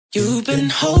You've been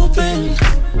hoping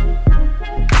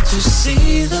to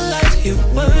see the light. Your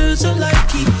words of light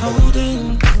keep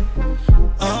holding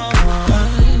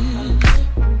on,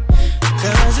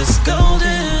 'cause it's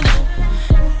golden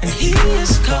and he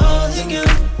is calling you,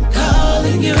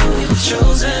 you're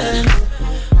chosen.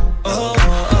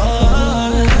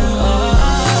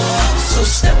 So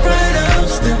step right up,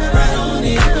 step right on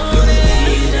in. You're the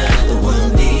leader, the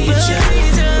world needs you.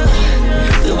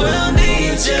 The world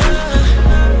needs you.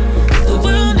 The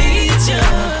world needs you.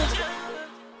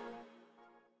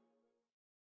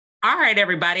 All right,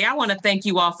 everybody. I want to thank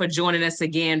you all for joining us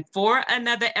again for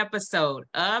another episode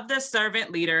of the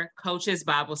Servant Leader Coaches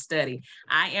Bible Study.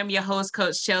 I am your host,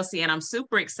 Coach Chelsea, and I'm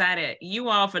super excited. You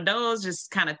all, for those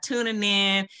just kind of tuning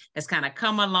in, that's kind of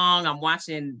come along. I'm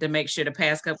watching to make sure the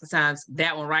past couple of times,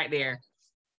 that one right there.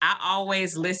 I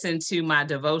always listen to my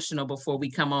devotional before we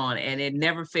come on, and it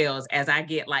never fails. As I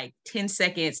get like 10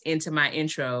 seconds into my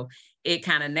intro, it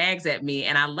kind of nags at me,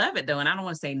 and I love it though. And I don't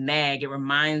want to say nag. It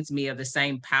reminds me of the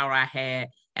same power I had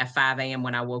at 5 a.m.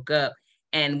 when I woke up.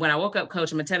 And when I woke up,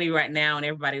 Coach, I'm going to tell you right now, and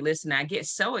everybody listening, I get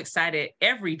so excited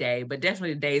every day, but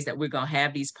definitely the days that we're going to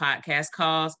have these podcast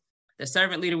calls. The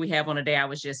servant leader we have on today, I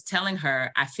was just telling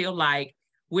her, I feel like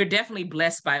we're definitely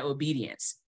blessed by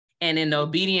obedience. And in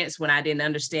obedience, when I didn't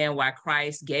understand why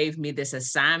Christ gave me this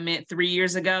assignment 3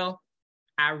 years ago,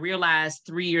 I realized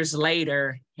 3 years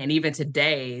later, and even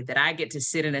today, that I get to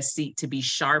sit in a seat to be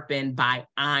sharpened by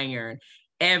iron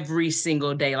every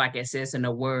single day, like it says in the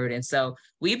word. And so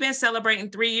we've been celebrating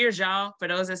 3 years, y'all. For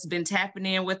those that's been tapping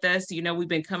in with us, you know, we've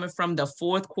been coming from the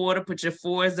fourth quarter. Put your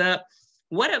fours up.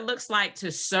 What it looks like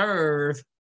to serve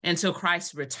until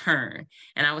Christ's return.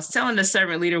 And I was telling the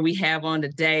servant leader we have on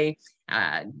today,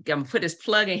 I'm going to put this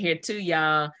plug in here too,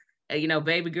 y'all. You know,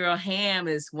 baby girl Ham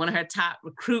is one of her top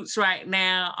recruits right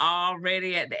now,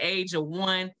 already at the age of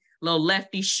 1, little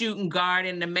lefty shooting guard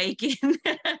in the making.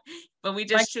 But we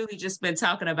just truly just been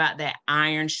talking about that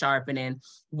iron sharpening,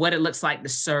 what it looks like to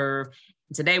serve.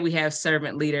 Today we have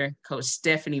servant leader, Coach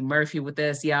Stephanie Murphy with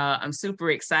us, y'all. I'm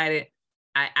super excited.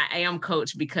 I am,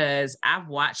 Coach, because I've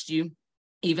watched you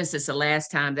even since the last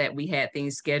time that we had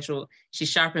things scheduled. She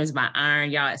sharpens my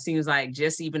iron, y'all. It seems like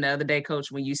just even the other day,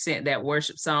 Coach, when you sent that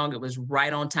worship song, it was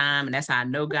right on time. And that's how I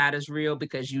know God is real,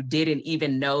 because you didn't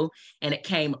even know, and it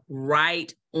came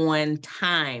right on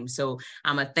time. So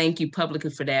I'm going to thank you publicly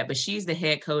for that. But she's the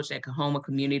head coach at Coahoma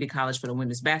Community College for the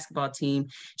women's basketball team.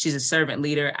 She's a servant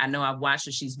leader. I know I've watched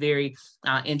her. She's very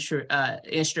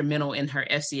instrumental in her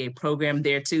FCA program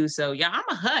there too. So y'all, I'm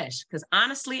a hush, because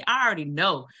honestly, I already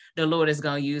know the Lord is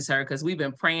going to use her, because we've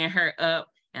been praying her up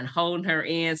and holding her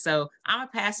in. So I'm going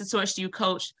to pass the torch to you,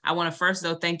 Coach. I want to first,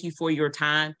 though, thank you for your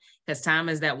time, because time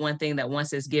is that one thing that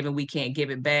once it's given, we can't give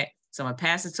it back. So I'm going to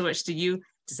pass the torch to you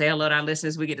to say hello to our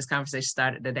listeners. We get this conversation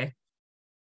started today.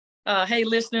 Hey,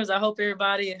 listeners, I hope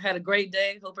everybody had a great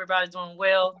day. Hope everybody's doing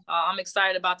well. I'm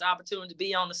excited about the opportunity to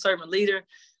be on the Servant Leader.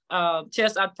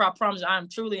 Chess, I promise you, I'm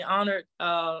truly honored.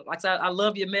 Like I said, I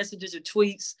love your messages, your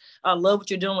tweets. I love what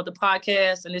you're doing with the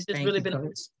podcast. And it's just really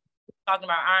been talking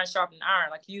about iron sharpening iron.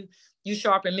 Like you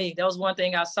sharpen me. That was one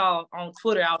thing I saw on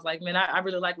Twitter. I was like, man, I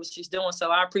really like what she's doing.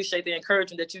 So I appreciate the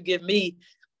encouragement that you give me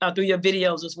through your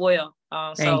videos as well.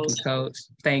 Thank you, Coach.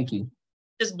 Thank you.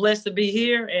 Just blessed to be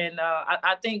here. And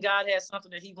I think God has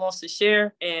something that he wants to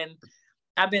share. And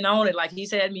I've been on it. Like,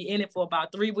 he's had me in it for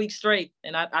about 3 weeks straight.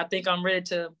 And I think I'm ready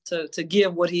to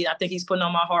give what I think he's putting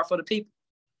on my heart for the people.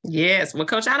 Yes. Well,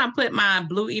 Coach, I done put my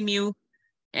Blue Emu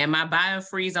and my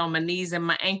BioFreeze on my knees and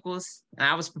my ankles, and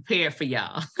I was prepared for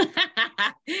y'all.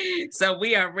 So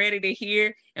we are ready to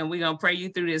hear, and we're going to pray you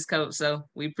through this, Coach. So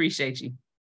we appreciate you.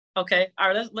 Okay. All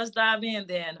right. Let's dive in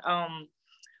then.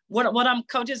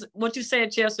 What you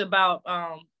said, Chelsea, about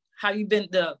how you've been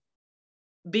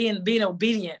being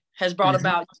obedient has brought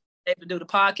about able to do the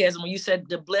podcast. And when you said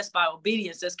the blessed by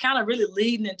obedience, that's kind of really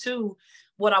leading into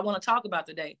what I want to talk about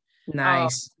today.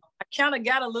 Nice. I kind of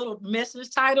got a little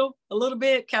message title, a little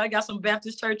bit, kind of got some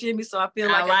Baptist church in me. So I feel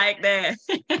like I like that.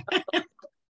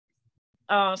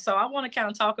 So I want to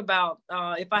kind of talk about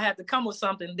if I had to come with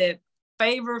something, that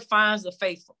favor finds the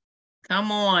faithful.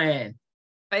 Come on.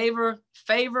 Favor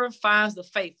finds the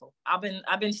faithful. I've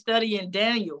been studying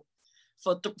Daniel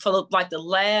for like the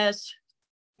last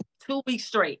 2 weeks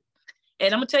straight.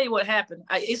 And I'm gonna tell you what happened.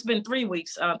 It's been 3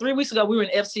 weeks. 3 weeks ago, we were in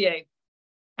FCA,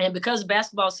 and because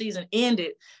basketball season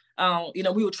ended,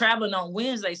 we were traveling on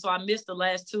Wednesday, so I missed the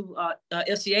last 2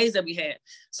 FCAs that we had.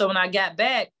 So when I got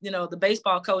back, the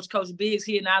baseball coach, Coach Biggs,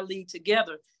 he and I lead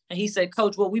together, and he said,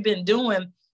 Coach, what we've been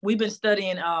doing, we've been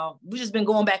studying. We've just been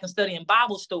going back and studying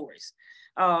Bible stories.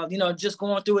 just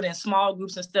going through it in small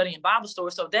groups and studying Bible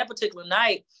stories. So that particular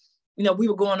night, we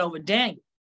were going over Daniel.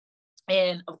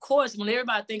 And of course, when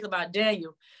everybody thinks about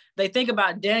Daniel, they think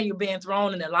about Daniel being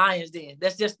thrown in the lion's den.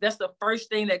 That's the first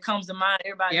thing that comes to mind.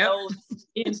 Everybody knows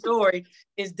in story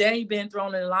is Daniel being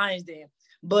thrown in the lion's den.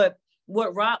 But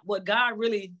what God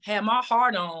really had my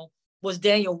heart on was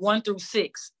Daniel 1-6.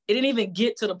 It didn't even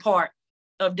get to the part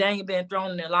of Daniel being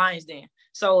thrown in the lion's den.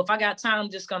 So if I got time, I'm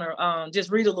just gonna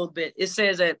just read a little bit. It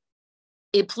says that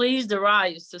it pleased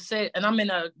Darius to say, and I'm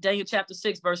in Daniel chapter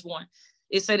 6, verse 1.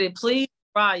 It said it pleased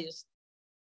Darius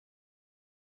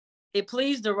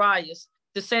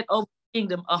to set over the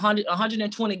kingdom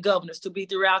 120 governors to be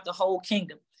throughout the whole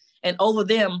kingdom, and over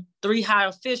them 3 high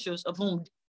officials, of whom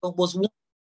was one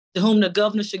to whom the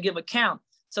governor should give account,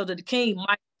 so that the king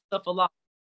might suffer loss.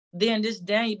 Then this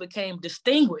Daniel became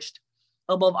distinguished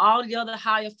above all the other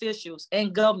high officials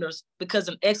and governors, because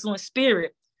an excellent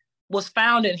spirit was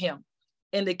found in him.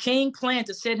 And the king planned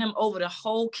to set him over the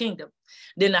whole kingdom.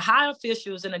 Then the high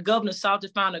officials and the governors sought to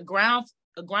find a ground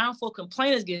for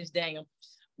complaint against Daniel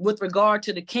with regard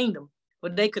to the kingdom,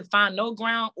 but they could find no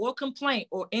ground or complaint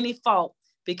or any fault,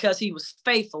 because he was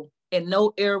faithful and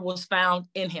no error was found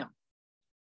in him.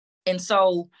 And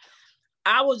so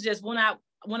I was just, when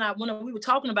we were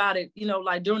talking about it,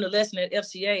 like during the lesson at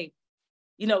FCA,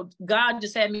 God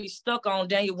just had me stuck on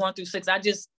Daniel 1-6. I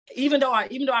just, even though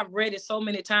I've read it so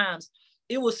many times,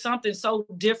 it was something so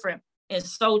different and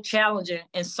so challenging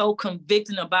and so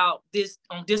convicting about this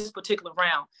on this particular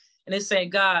round. And it's saying,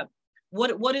 God,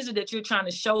 what is it that you're trying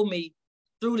to show me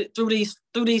through these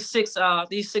six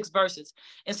verses?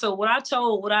 And so what I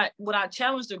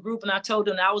challenged the group, and I told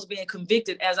them I was being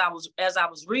convicted as I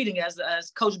was reading,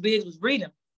 as Coach Biggs was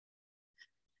reading.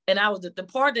 And the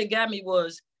part that got me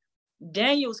was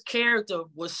Daniel's character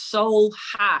was so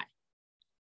high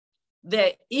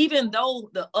that even though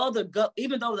the other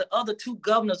 2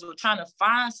 governors were trying to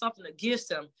find something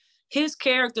against him, his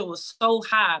character was so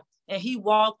high and he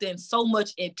walked in so much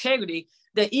integrity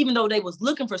that even though they was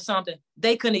looking for something,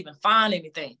 they couldn't even find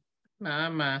anything.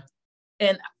 Mama.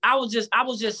 And I was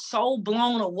just so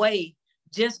blown away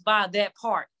just by that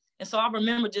part. And so I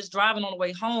remember just driving on the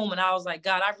way home, and I was like,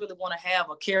 God, I really want to have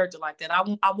a character like that. I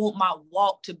want my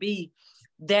walk to be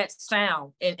that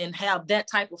sound and have that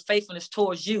type of faithfulness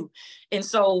towards you. And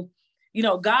so,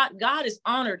 God is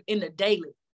honored in the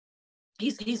daily.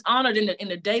 He's honored in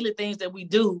the daily things that we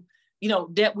do,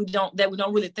 that we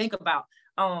don't really think about.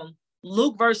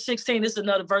 Luke verse 16, this is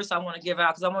another verse I want to give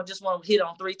out, because I just want to hit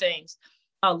on 3 things.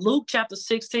 Luke chapter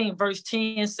 16, verse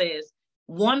 10 says,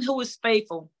 one who is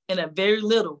faithful in a very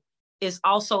little is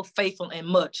also faithful in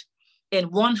much.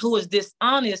 And one who is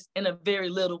dishonest in a very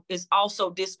little is also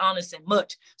dishonest in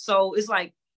much. So it's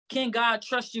like, can God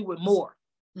trust you with more?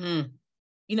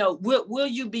 Will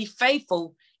you be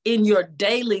faithful in your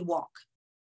daily walk?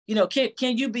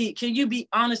 Can you be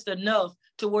honest enough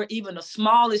to where even the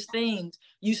smallest things,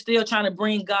 you still trying to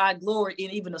bring God glory in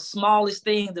even the smallest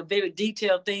things, the very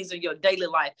detailed things in your daily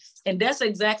life? And that's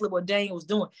exactly what Daniel was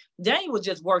doing. Daniel was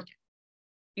just working.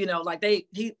 Like they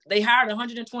hired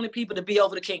 120 people to be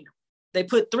over the kingdom. They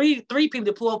put three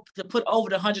people to put over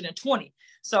the 120.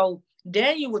 So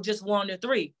Daniel was just 1 of the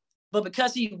 3. But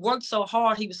because he worked so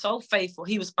hard, he was so faithful,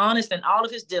 he was honest in all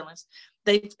of his dealings.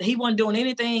 He wasn't doing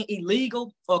anything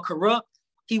illegal or corrupt.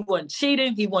 He wasn't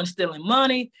cheating. He wasn't stealing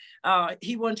money.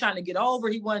 He wasn't trying to get over.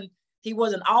 He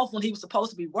wasn't off when he was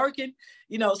supposed to be working.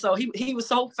 So he was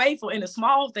so faithful in the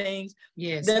small things.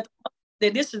 Yes. That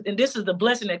this is the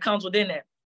blessing that comes within that.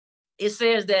 It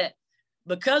says that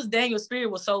because Daniel's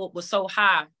spirit was so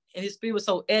high and his spirit was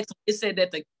so excellent, it said that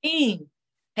the king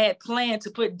had planned to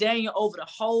put Daniel over the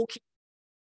whole kingdom.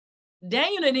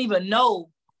 Daniel didn't even know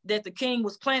that the king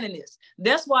was planning this.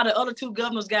 That's why the other 2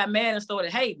 governors got mad and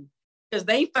started hating, because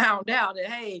they found out that,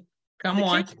 hey,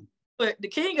 the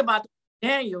king about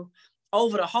Daniel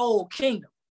over the whole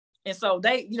kingdom. And so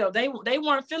they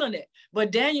weren't feeling it. But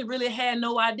Daniel really had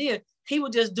no idea. He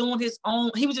was just doing his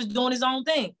own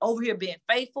thing over here, being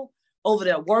faithful, over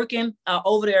there working,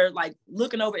 over there, like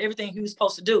looking over everything he was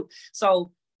supposed to do.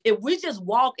 So if we just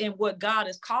walk in what God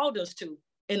has called us to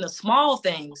in the small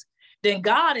things, then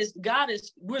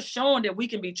we're showing that we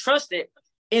can be trusted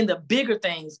in the bigger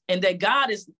things, and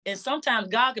that and sometimes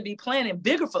God can be planning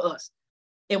bigger for us,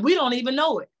 and we don't even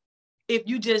know it. If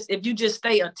you just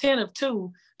stay attentive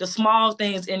to the small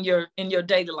things in your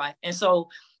daily life. And so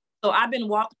I've been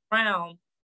walking around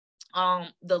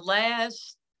the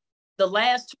last 2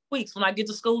 weeks, when I get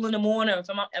to school in the morning, or if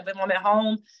I'm at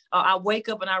home, I wake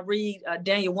up and I read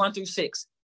Daniel 1-6,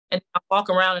 and I walk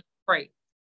around and pray,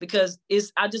 because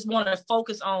I just want to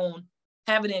focus on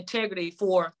having integrity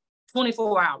for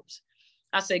 24 hours.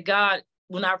 I said, God,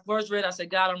 when I first read, I said,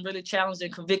 God, I'm really challenged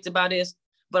and convicted by this,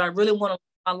 but I really want to live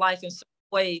my life in such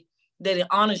a way that it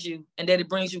honors you and that it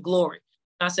brings you glory.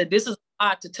 And I said, this is a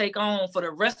lot to take on for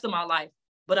the rest of my life,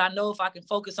 but I know if I can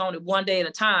focus on it one day at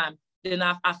a time, then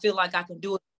I feel like I can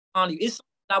do it on you. It's something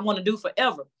I want to do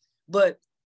forever, but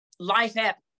life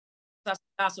happens.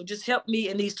 So just help me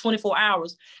in these 24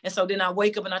 hours. And so then I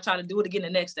wake up and I try to do it again the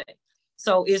next day.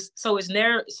 So it's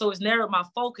narrowed my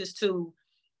focus to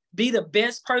be the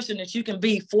best person that you can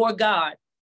be for God,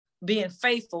 being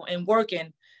faithful and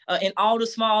working in all the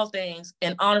small things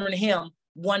and honoring him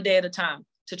one day at a time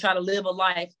to try to live a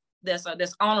life that's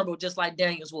honorable, just like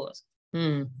Daniel's was.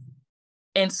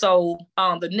 And so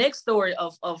the next story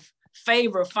of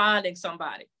favor finding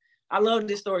somebody. I love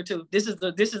this story too. This is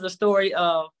the story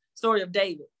of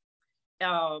David.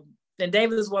 And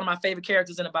David is one of my favorite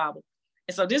characters in the Bible.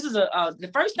 And so this is the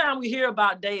first time we hear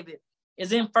about David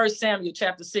is in 1 Samuel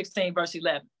chapter 16, verse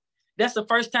 11. That's the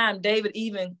first time David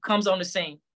even comes on the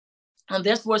scene. And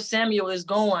that's where Samuel is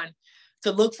going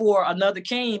to look for another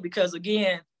king, because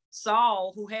again,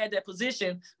 Saul, who had that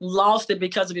position, lost it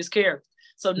because of his character.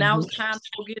 So now it's time to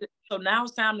go get it. So now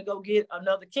it's time to go get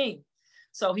another king.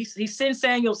 So he sends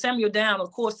Samuel down,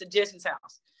 of course, to Jesse's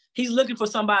house. He's looking for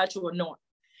somebody to anoint.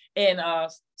 And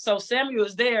so Samuel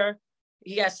is there.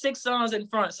 He got 6 sons in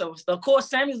front. So of course,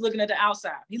 Samuel's looking at the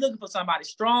outside. He's looking for somebody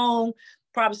strong,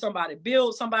 probably somebody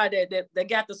built, somebody that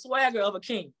got the swagger of a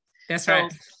king. That's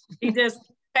right. He just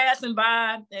passing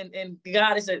by, and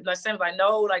God is like, Samuel's like,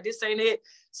 no, like this ain't it.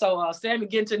 So Samuel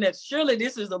getting to the next, surely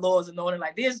this is the Lord's anointing.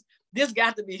 Like this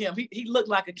got to be him. He looked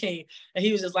like a king, and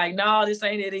he was just like, no, this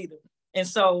ain't it either. And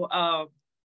so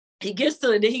he gets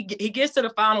to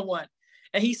the final one.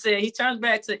 And he said, he turns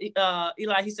back to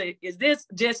Eli. He said, is this,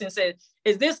 Jesse said,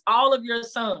 is this all of your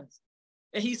sons?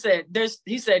 And he said,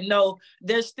 no,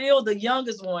 there's still the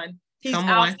youngest one. He's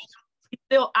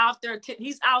still out there.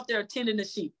 He's out there tending the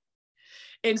sheep.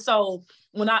 And so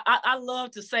when I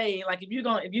love to say, like, if you're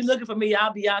looking for me,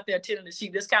 I'll be out there tending the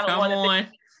sheep. This kind of one of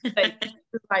the things.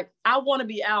 Like, I want to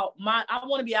be out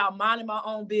minding my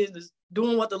own business,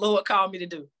 doing what the Lord called me to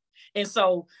do. And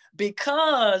so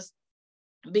because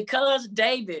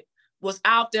David was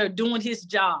out there doing his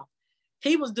job,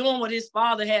 he was doing what his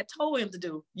father had told him to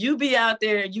do. You be out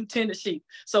there and you tend the sheep.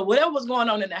 So whatever was going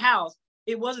on in the house,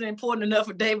 it wasn't important enough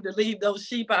for David to leave those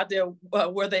sheep out there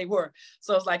where they were.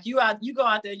 So it's like, you go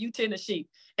out there, you tend the sheep.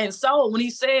 And so when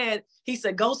he said,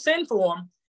 go send for him.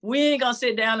 We ain't gonna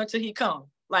sit down until he comes.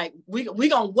 Like we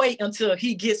gonna wait until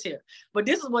he gets here. But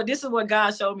this is what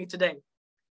God showed me today.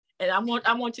 And I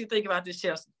want you to think about this,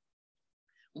 Chelsea.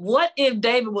 What if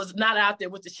David was not out there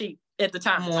with the sheep at the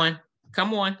time?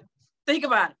 Come on. Think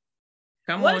about it.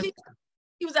 What if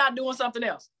he was out doing something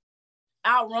else?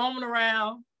 Out roaming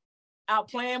around, out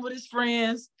playing with his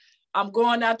friends. I'm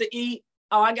going out to eat.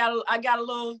 Oh, I got a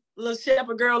little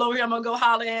shepherd girl over here I'm gonna go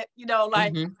holler at,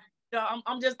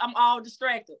 I'm all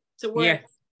distracted to where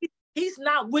he's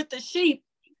not with the sheep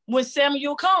when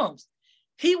Samuel comes.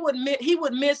 He would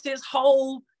miss his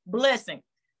whole blessing,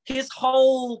 his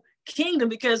whole kingdom,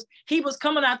 because he was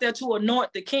coming out there to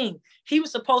anoint the king. He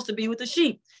was supposed to be with the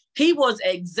sheep. He was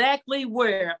exactly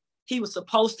where he was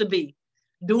supposed to be,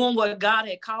 doing what God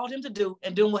had called him to do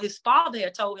and doing what his father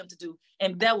had told him to do,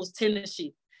 and that was tending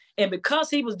sheep. And because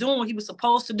he was doing what he was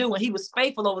supposed to do and he was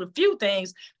faithful over the few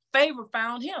things, favor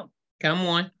found him. Come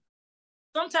on.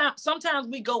 Sometimes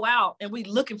we go out and we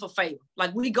looking for favor.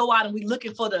 Like we go out and we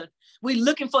looking for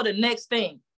the next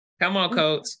thing. Come on,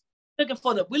 Coach. We're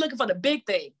looking for the big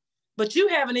thing. But you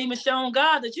haven't even shown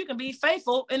God that you can be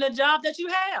faithful in the job that you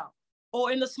have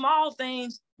or in the small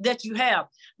things that you have.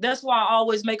 That's why I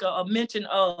always make a mention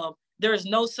of there is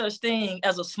no such thing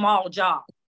as a small job,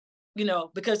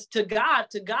 because to God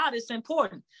it's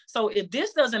important. So if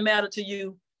this doesn't matter to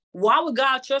you, why would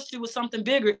God trust you with something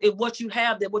bigger if what you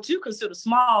have, that what you consider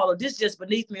small, or this just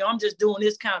beneath me, or I'm just doing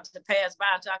this kind of to pass by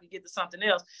until I can get to something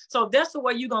else? So if that's the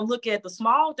way you're going to look at the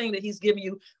small thing that he's giving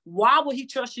you, why would he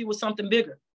trust you with something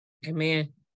bigger? Amen.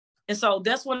 And so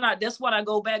that's what I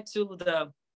go back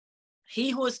to, he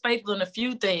who is faithful in a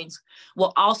few things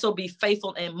will also be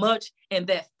faithful in much, and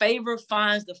that favor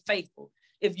finds the faithful.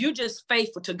 If you're just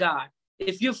faithful to God,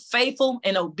 if you're faithful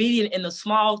and obedient in the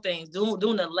small things, doing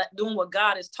what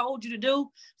God has told you to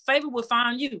do, favor will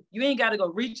find you. You ain't got to go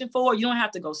reaching for it. You don't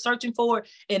have to go searching for it.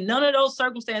 In none of those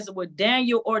circumstances with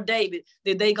Daniel or David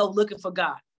did they go looking for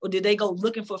God, or did they go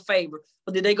looking for favor,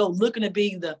 or did they go looking to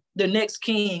be the next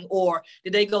king, or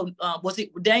did they go?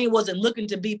 Daniel wasn't looking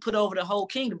to be put over the whole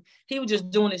kingdom. He was just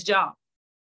doing his job.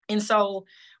 And so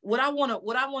what I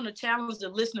want to challenge the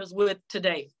listeners with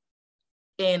today,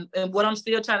 and what I'm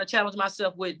still trying to challenge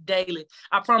myself with daily,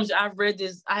 I promise you, I have read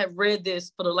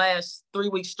this for the last 3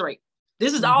 weeks straight.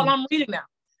 This is all I'm reading now.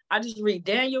 I just read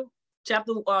Daniel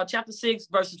chapter 6,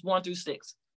 verses 1 through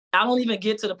 6. I don't even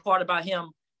get to the part about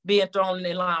him being thrown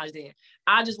in lions there.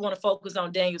 I just want to focus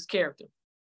on Daniel's character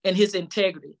and his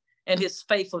integrity and his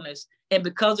faithfulness. And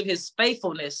because of his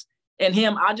faithfulness and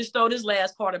him, I just throw this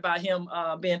last part about him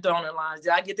being thrown in lions.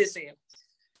 Did I get this in?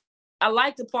 I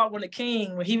like the part when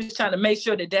he was trying to make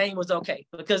sure that Daniel was okay,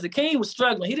 because the king was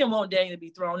struggling. He didn't want Daniel to be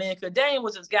thrown in, because Daniel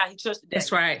was his guy. He trusted Daniel.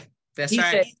 That's right. He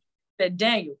said that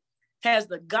Daniel, has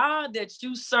the God that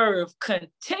you serve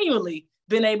continually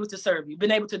been able to serve you,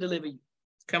 been able to deliver you?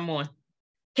 Come on.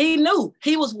 He knew.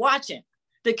 He was watching.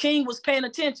 The king was paying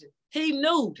attention. He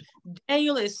knew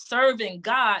Daniel is serving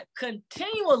God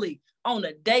continually on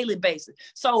a daily basis.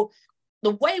 So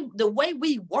the way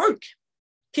we work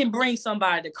can bring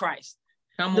somebody to Christ.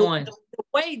 Come on.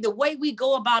 The way we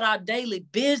go about our daily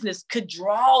business could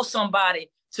draw somebody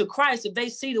to Christ if they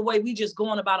see the way we just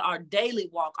going about our daily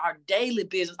walk, our daily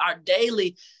business, our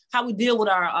daily, how we deal with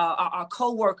our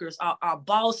co-workers, our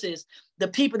bosses, the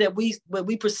people that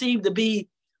we perceive to be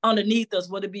underneath us,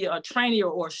 whether it be a trainee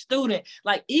or a student.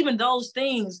 Like, even those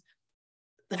things,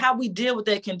 how we deal with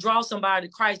that can draw somebody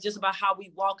to Christ just about how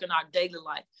we walk in our daily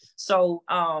life. So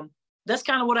that's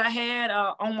kind of what I had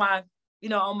on my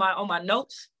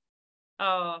notes.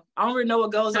 I don't really know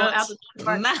what goes on after.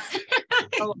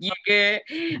 You good?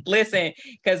 Listen,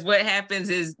 because what happens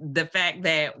is the fact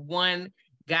that one,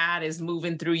 God is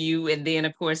moving through you, and then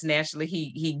of course naturally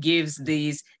he gives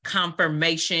these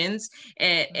confirmations,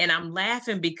 and I'm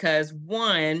laughing because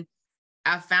one,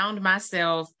 I found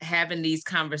myself having these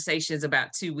conversations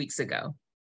about 2 weeks ago,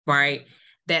 right?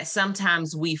 That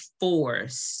sometimes we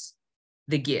force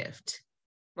the gift.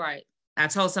 Right. I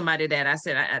told somebody that, I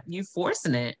said, you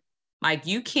forcing it. Like,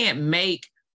 you can't make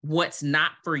what's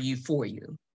not for you for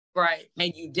you. Right.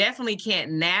 And you definitely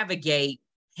can't navigate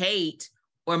hate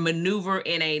or maneuver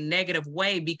in a negative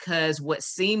way because what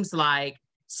seems like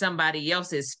somebody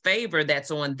else's favor that's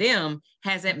on them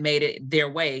hasn't made it their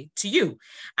way to you.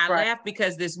 I laugh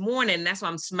because this morning, that's why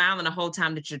I'm smiling the whole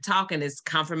time that you're talking, is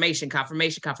confirmation.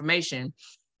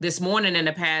 This morning, in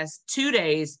the past 2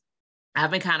 days,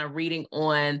 I've been kind of reading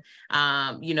on,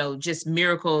 just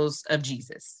miracles of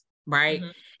Jesus. Right. Mm-hmm.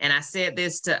 And I said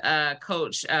this to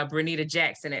Coach Bernita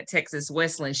Jackson at Texas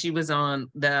Wesleyan. She was on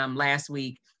the last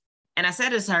week. And I said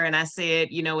to her, and I said,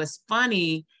 it's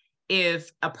funny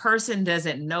if a person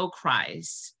doesn't know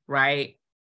Christ, right?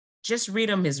 Just read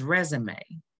him his resume,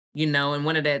 and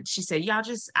one of that, she said,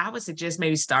 I would suggest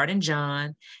maybe start in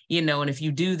John, and if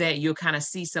you do that, you'll kind of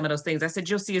see some of those things. I said,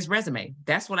 you'll see his resume.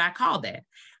 That's what I call that.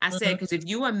 I said, because if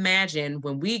you imagine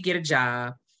when we get a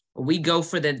job, or we go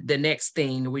for the next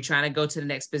thing, or we're trying to go to the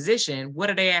next position, what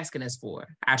are they asking us for?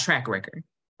 Our track record.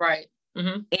 Right.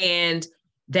 Mm-hmm. And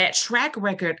that track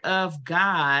record of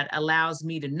God allows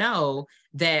me to know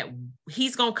that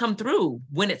he's going to come through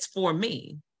when it's for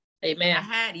me. Amen. I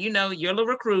had, your little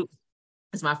recruit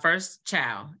is my first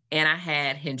child, and I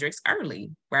had Hendrix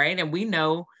early, right? And we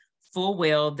know full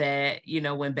well that,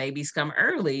 when babies come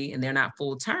early and they're not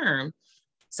full term,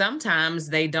 sometimes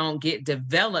they don't get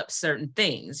developed certain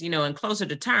things, and closer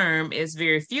to term is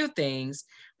very few things,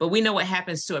 but we know what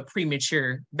happens to a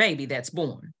premature baby that's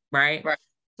born, right?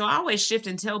 So I always shift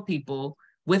and tell people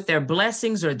with their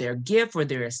blessings or their gift or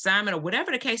their assignment or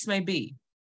whatever the case may be,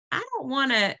 I don't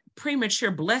want a premature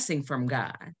blessing from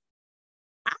God.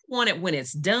 I want it when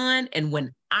it's done and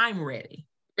when I'm ready.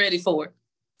 Ready for it.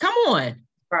 Come on.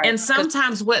 Right. And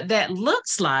sometimes what that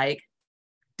looks like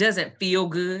doesn't feel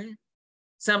good.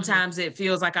 Sometimes it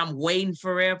feels like I'm waiting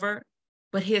forever,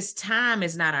 but his time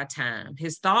is not our time.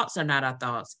 His thoughts are not our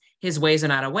thoughts. His ways are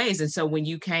not our ways. And so when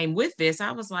you came with this,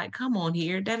 I was like, come on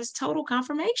here. That is total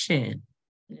confirmation.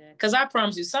 Yeah, because I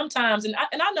promise you sometimes, and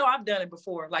I know I've done it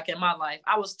before, like in my life.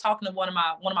 I was talking to one of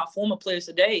my former players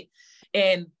today,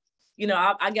 and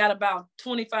I got about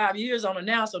 25 years on her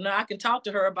now. So now I can talk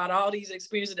to her about all these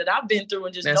experiences that I've been through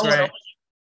and just knowing. Right.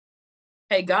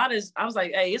 Hey, I was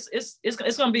like, hey, it's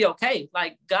going to be okay.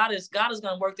 Like God is going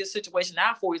to work this situation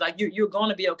out for you. Like you're going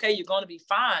to be okay. You're going to be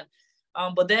fine.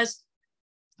 But that's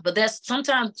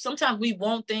sometimes we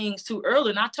want things too early.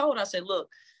 And I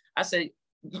said,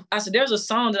 there's a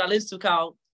song that I listen to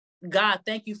called God,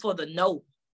 Thank You for the No.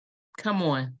 Come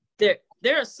on. There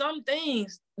are some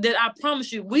things that I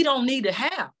promise you, we don't need to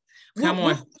have. Come on.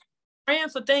 We're praying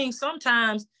for things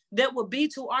sometimes that will be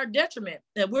to our detriment.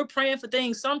 And we're praying for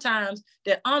things sometimes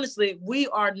that honestly we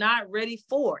are not ready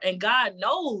for. And God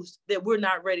knows that we're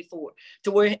not ready for it,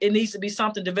 to where it needs to be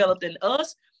something developed in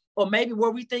us, or maybe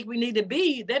where we think we need to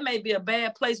be. That may be a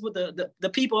bad place with the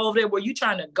people over there where you're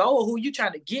trying to go or who you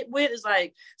trying to get with. It's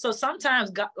like, so sometimes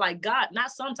God,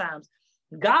 not sometimes,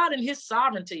 God in his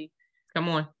sovereignty Come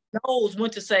on. knows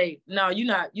when to say, no, you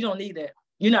don't need that.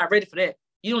 You're not ready for that.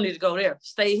 You don't need to go there.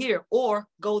 Stay here or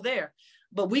go there.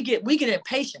 But we get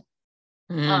impatient.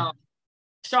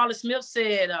 Charlotte Smith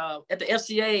said at the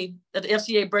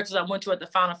FCA breakfast I went to at the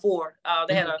Final Four,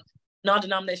 they had a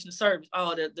non-denominational service.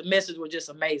 Oh, the message was just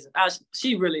amazing.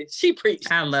 She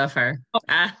preached. I love her.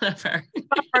 I love her.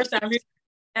 My first time,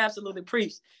 absolutely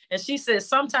preached. And she said,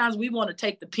 sometimes we want to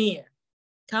take the pen.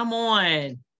 Come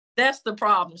on. That's the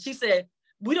problem. She said,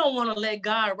 we don't want to let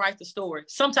God write the story.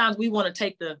 Sometimes we want to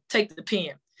take the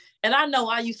pen. And I know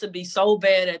I used to be so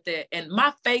bad at that. And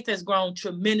my faith has grown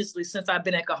tremendously since I've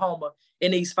been at Kahoma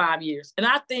in these 5 years. And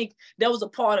I think that was a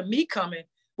part of me coming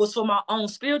was for my own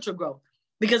spiritual growth,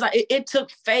 because it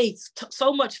took faith,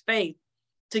 so much faith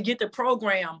to get the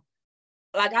program,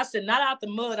 like I said, not out the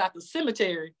mud, out the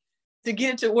cemetery, to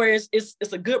get it to where it's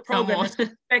a good program.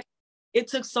 It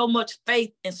took so much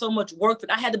faith and so much work that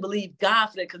I had to believe God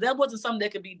for that, because that wasn't something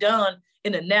that could be done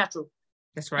in the natural.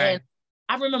 That's right. And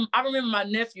I remember my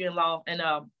nephew-in-law, and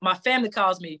my family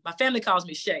calls me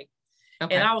Shay.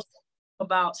 Okay. And I was talking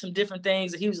about some different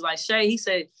things, and he was like, Shay, he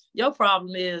said, your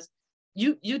problem is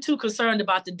you too concerned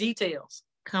about the details.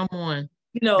 Come on.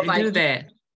 You know, they like do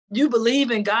that. You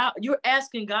believe in God, you're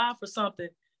asking God for something,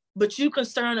 but you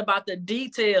concerned about the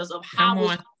details of how it's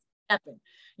going to happen.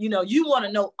 You know, you want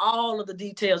to know all of the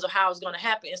details of how it's going to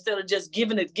happen instead of just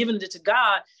giving it to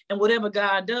God, and whatever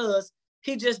God does,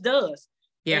 he just does.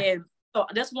 Yeah. And so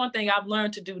that's one thing I've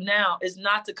learned to do now, is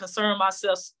not to concern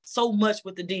myself so much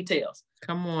with the details.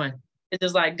 Come on. It's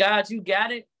just like, God, you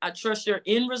got it. I trust your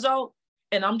end result.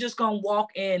 And I'm just going to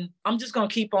walk in. I'm just going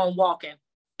to keep on walking.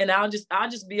 And I'll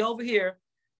just be over here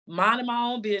minding my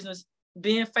own business,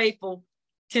 being faithful,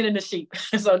 tending the sheep.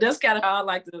 So that's kind of how I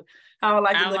like to look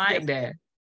at that.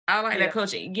 I like that,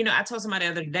 Coach. You know, I told somebody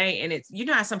the other day, and it's, you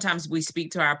know, how sometimes we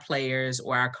speak to our players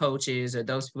or our coaches or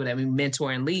those people that we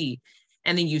mentor and lead,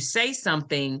 and then you say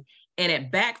something and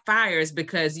it backfires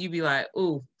because you be like,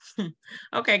 ooh,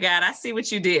 okay, God, I see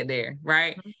what you did there,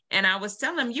 right? Mm-hmm. And I was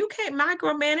telling him, you can't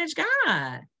micromanage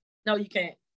God. No, you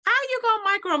can't. How are you going to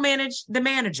micromanage the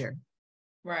manager?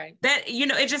 Right. That, you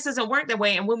know, it just doesn't work that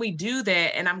way. And when we do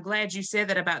that, and I'm glad you said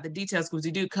that about the details, because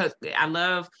we do, I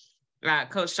love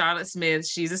Coach Charlotte Smith.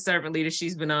 She's a servant leader.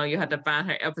 She's been on. You'll have to find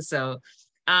her episode.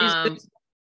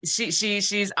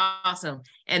 She's awesome.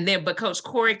 And then, but Coach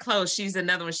Corey Close, she's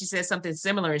another one. She said something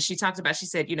similar, and she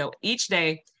said, you know, each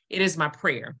day it is my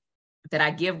prayer that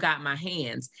I give God my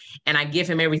hands and I give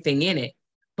him everything in it.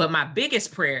 But my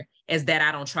biggest prayer is that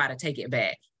I don't try to take it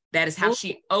back. That is how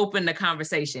she opened the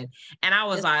conversation. And I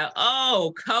was like,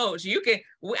 oh, Coach,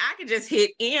 I can just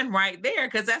hit in right there,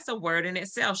 because that's a word in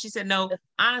itself. She said, no,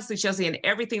 honestly, Chelsea, in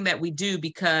everything that we do,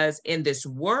 because in this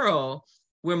world,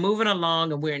 we're moving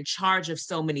along and we're in charge of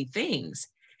so many things.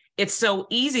 It's so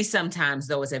easy sometimes,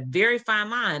 though. It's a very fine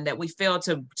line that we fail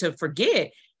to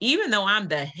forget. Even though I'm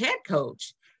the head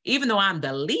coach, even though I'm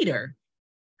the leader,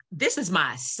 this is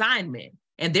my assignment,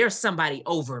 and there's somebody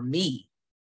over me.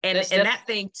 And that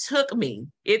thing took me.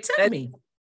 It took me.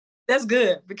 That's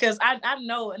good, because I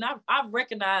know, and I've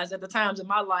recognized at the times in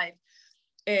my life.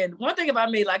 And one thing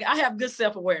about me, like, I have good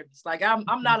self-awareness. Like, I'm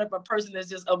not a person that's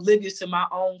just oblivious to my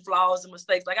own flaws and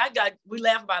mistakes. Like, we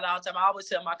laugh about it all the time. I always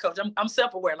tell my coach, I'm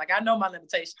self-aware. Like, I know my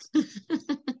limitations.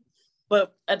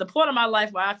 But at the point of my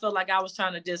life where I felt like I was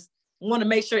trying to just want to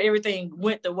make sure everything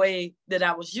went the way that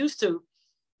I was used to,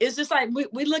 it's just like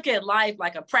we look at life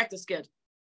like a practice schedule.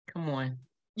 Come on.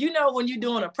 You know, when you're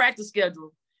doing a practice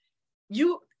schedule,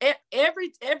 you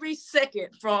every second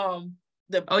from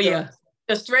the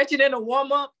stretching and the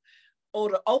warm up, or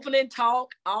the opening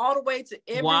talk, all the way to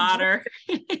every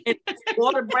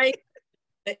water break,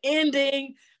 the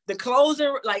ending, the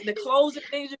closing, like the closing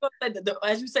things you're gonna say.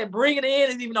 As you said, bring it in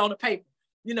is even on the paper.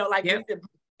 You know, like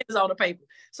it's on the paper.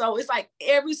 So it's like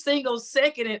every single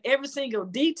second and every single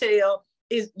detail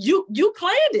is you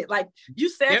planned it. Like, you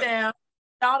sat down,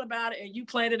 thought about it, and you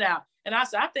planned it out. And I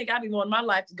said, I think I'd be wanting my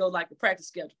life to go like the practice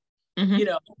schedule. Mm-hmm. You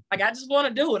know, like, I just want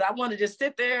to do it. I want to just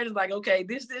sit there and it's like, okay,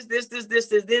 this.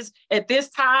 At this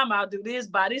time, I'll do this.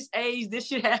 By this age, this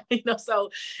should happen. You know, so.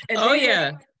 And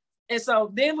And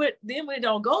so then we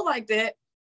don't go like that.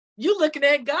 You looking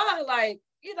at God like,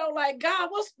 you know, like, God,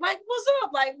 what's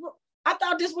up? Like, I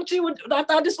thought this what you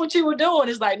were doing.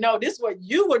 It's like, no, this is what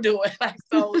you were doing. Like,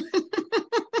 so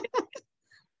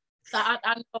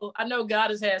I know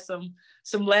God has had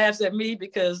some laughs at me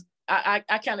because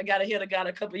I kind of got ahead of God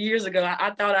a couple of years ago.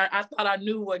 I thought I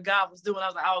knew what God was doing. I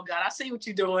was like, oh God, I see what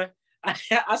you're doing.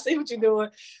 I see what you're doing.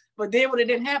 But then when it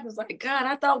didn't happen, it's like, God,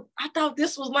 I thought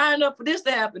this was lining up for this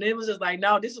to happen. It was just like,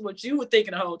 no, this is what you were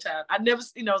thinking the whole time. I never,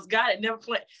 God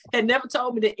had never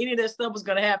told me that any of that stuff was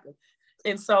going to happen.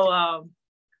 And so,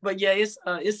 but yeah,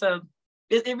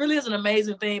 it really is an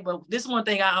amazing thing. But this is one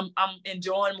thing I'm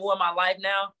enjoying more in my life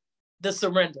now, the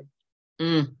surrender.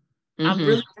 Mm-hmm. I'm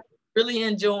really, really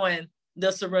enjoying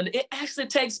the surrender. It actually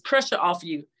takes pressure off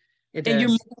you. It and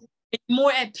does. you're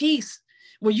more at peace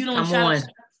when you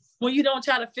don't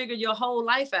try to figure your whole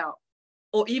life out,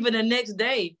 or even the next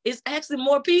day. It's actually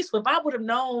more peaceful. If I would have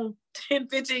known 10,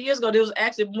 15 years ago, it was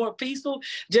actually more peaceful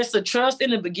just to trust in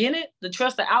the beginning, to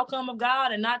trust the outcome of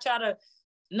God and not try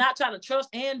to trust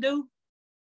and do.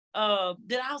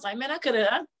 Then I was like, man, I could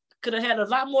have had a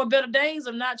lot more better days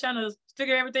of not trying to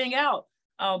figure everything out.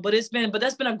 But it's been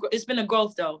a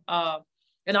growth though.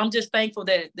 And I'm just thankful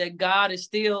that God is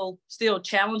still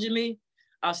challenging me,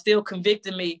 still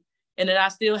convicting me, and that I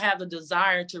still have the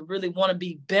desire to really want to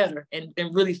be better and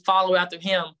really follow after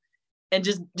him, and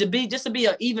just to be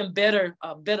an even better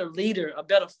leader, a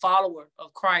better follower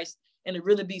of Christ, and to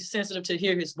really be sensitive to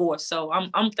hear his voice. So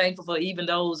I'm thankful for even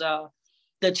those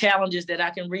the challenges that I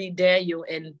can read Daniel,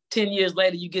 and 10 years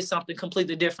later you get something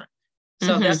completely different.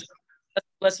 So that's a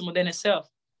lesson within itself.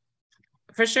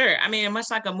 For sure. I mean, much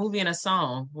like a movie and a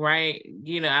song, right?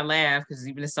 I laugh because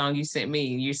even the song you sent me,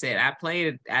 you said, I played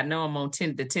it, I know I'm on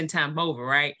 10 times over,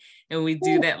 right? And we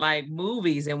do that like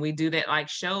movies, and we do that like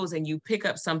shows, and you pick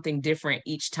up something different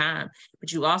each time,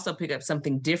 but you also pick up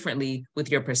something differently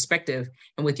with your perspective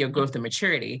and with your growth and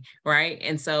maturity, right?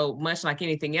 And so much like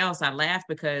anything else, I laugh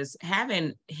because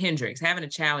having Hendrix, having a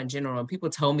child in general, and people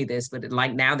told me this, but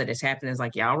like now that it's happening, it's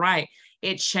like, y'all right.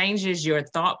 It changes your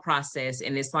thought process.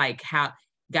 And it's like how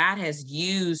God has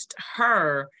used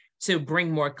her to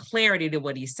bring more clarity to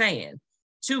what he's saying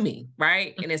to me,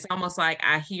 right? And it's almost like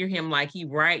I hear him like he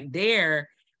right there,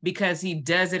 because he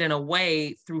does it in a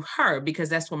way through her, because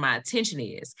that's where my attention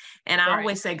is. And I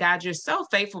always say, God, you're so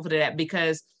faithful to that,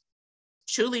 because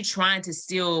truly trying to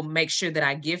still make sure that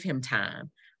I give him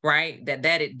time, right? That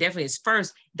it definitely is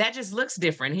first. That just looks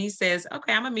different. He says,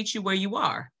 okay, I'm gonna meet you where you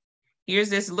are.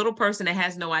 Here's this little person that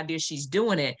has no idea she's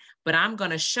doing it, but I'm going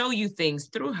to show you things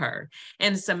through her.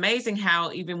 And it's amazing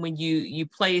how even when you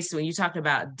talked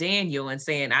about Daniel and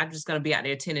saying, I'm just going to be out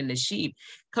there tending the sheep,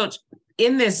 Coach,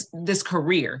 in this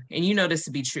career, and you know this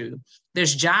to be true,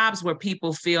 there's jobs where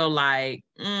people feel like,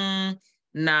 nah,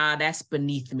 that's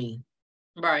beneath me.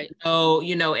 Right. So,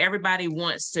 everybody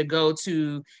wants to go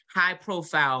to high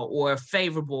profile or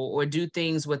favorable or do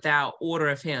things without order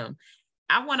of him.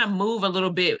 I want to move a little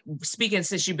bit, speaking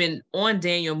since you've been on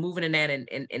Daniel, moving in that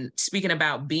and speaking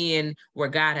about being where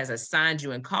God has assigned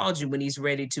you and called you when he's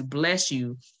ready to bless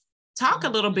you. Talk a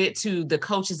little bit to the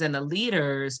coaches and the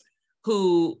leaders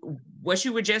who, what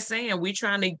you were just saying, we're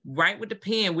trying to write with the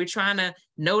pen. We're trying to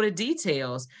know the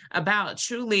details about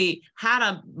truly how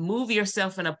to move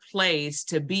yourself in a place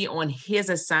to be on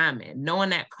his assignment, knowing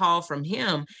that call from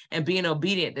him and being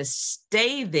obedient to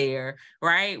stay there,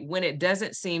 right? When it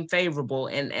doesn't seem favorable.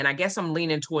 And I guess I'm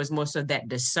leaning towards more so that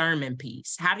discernment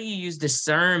piece. How do you use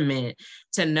discernment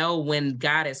to know when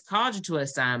God has called you to an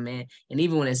assignment, and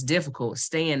even when it's difficult,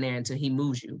 staying there until he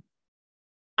moves you?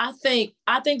 I think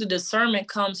the discernment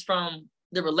comes from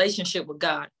the relationship with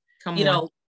God.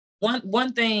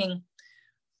 One thing,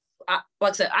 like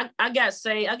I said, I got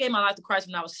saved. I gave my life to Christ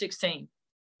when I was 16,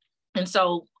 and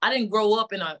so I didn't grow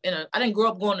up I didn't grow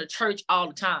up going to church all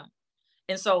the time.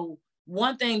 And so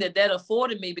one thing that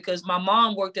afforded me, because my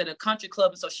mom worked at a country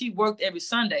club, and so she worked every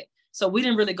Sunday. So we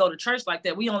didn't really go to church like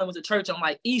that. We only went to church on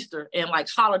like Easter and like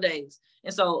holidays.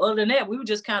 And so other than that, we were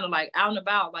just kind of like out and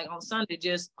about, like on Sunday,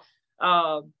 just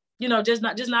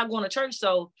not going to church.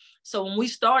 So when we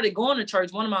started going to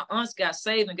church, one of my aunts got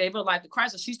saved and gave her life to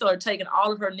Christ. So she started taking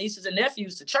all of her nieces and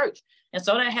nephews to church. And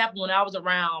so that happened when I was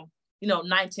around, 9th,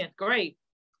 10th grade.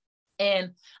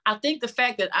 And I think the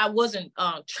fact that I wasn't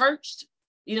churched,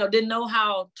 didn't know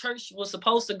how church was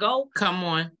supposed to go. Come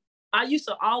on. I used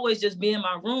to always just be in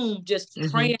my room, just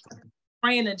praying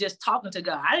and just talking to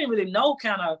God. I didn't really know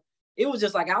it was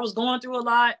just like I was going through a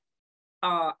lot.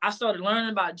 I started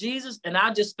learning about Jesus, and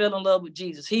I just fell in love with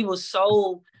Jesus. He was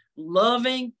so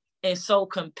loving and so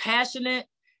compassionate,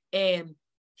 and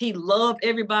he loved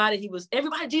everybody.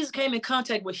 Everybody Jesus came in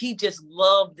contact with, he just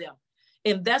loved them.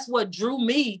 And that's what drew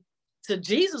me to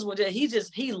Jesus was that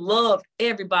he loved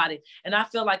everybody. And I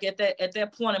felt like at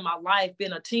that point in my life,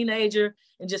 being a teenager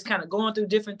and just kind of going through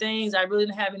different things, I really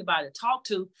didn't have anybody to talk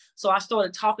to. So I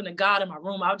started talking to God in my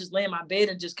room. I would just lay in my bed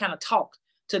and just kind of talk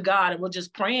to God, and we're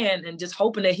just praying and just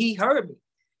hoping that he heard me.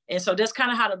 And so that's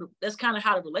kind of how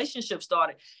the relationship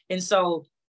started. And so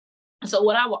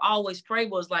what I would always pray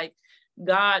was like,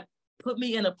 God, put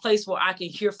me in a place where I can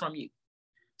hear from you.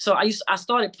 So I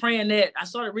started praying that. I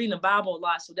started reading the Bible a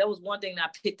lot. So that was one thing that I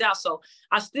picked out. So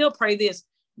I still pray this: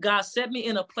 God, set me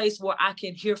in a place where I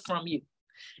can hear from you.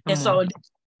 And so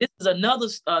this is another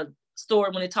story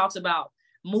when it talks about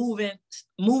moving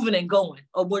and going,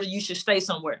 or whether you should stay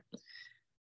somewhere.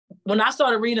 When I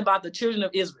started reading about the children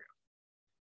of Israel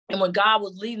and when God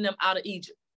was leading them out of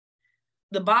Egypt,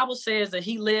 the Bible says that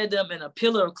he led them in a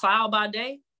pillar of cloud by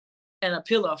day and a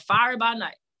pillar of fire by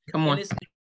night. Come on.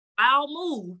 Cloud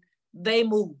moved, they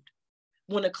moved.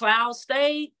 When the cloud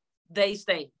stayed, they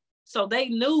stayed. So they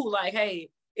knew, like, hey,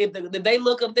 if they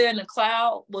look up there and the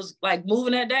cloud was like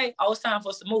moving that day, oh, it's time for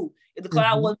us to move. If the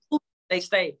cloud wasn't moving, they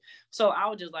stayed. So I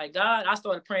was just like, God, I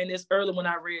started praying this early when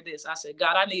I read this. I said,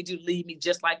 God, I need you to lead me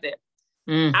just like that.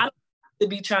 I don't need to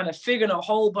be trying to figure a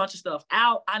whole bunch of stuff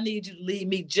out. I need you to lead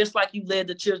me just like you led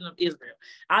the children of Israel.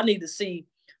 I need to see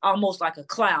almost like a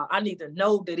cloud. I need to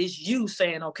know that it's you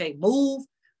saying, okay, move,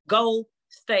 go,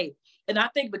 stay. And I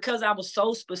think because I was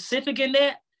so specific in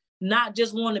that, not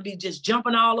just wanting to be just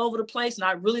jumping all over the place, and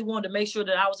I really wanted to make sure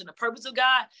that I was in the purpose of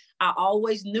God, I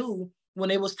always knew when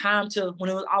it was time to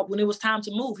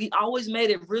move. He always made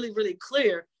it really, really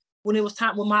clear when it was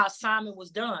time, when my assignment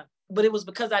was done. But it was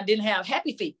because I didn't have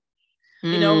happy feet.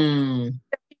 You know,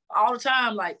 all the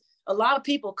time, like a lot of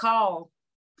people call,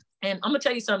 and I'm gonna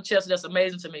tell you something, Chelsea, that's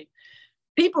amazing to me.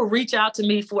 People reach out to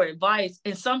me for advice,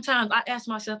 and sometimes I ask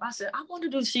myself, I said, I wonder,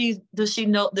 does she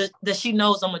know that she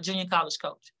knows I'm a junior college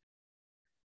coach?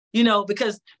 You know,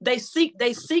 because they seek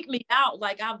me out,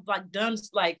 like I've like done,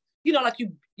 like, you know, like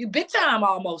you big time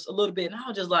almost a little bit. And I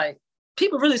was just like,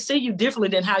 people really see you differently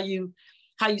than how you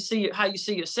see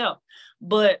yourself.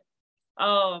 But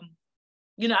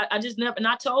you know, I just never, and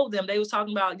I told them, they was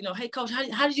talking about, you know, hey coach,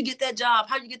 how did you get that job?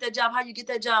 How you get that job? How you get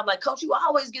that job? Like, coach, you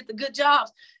always get the good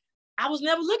jobs. I was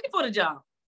never looking for the job.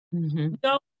 You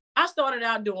know, I started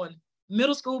out doing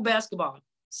middle school basketball,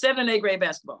 7th and 8th grade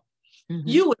basketball.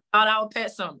 You would thought I would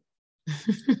Pat Summitt.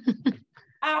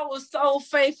 I was so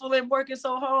faithful and working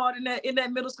so hard in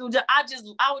that middle school job. I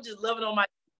was just loving on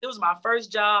it was my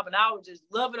first job, and I was just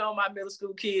loving on my middle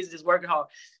school kids, just working hard.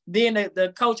 Then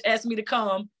the coach asked me to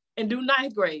come and do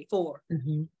 9th grade for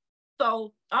her.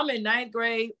 So I'm in 9th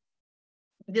grade,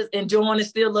 just enjoying it,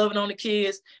 still loving on the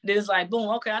kids. Then it's like, boom,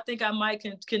 okay, I think I might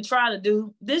can try to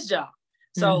do this job.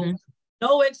 So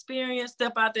no experience,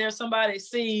 step out there, somebody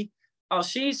see, oh,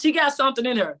 she got something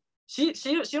in her. She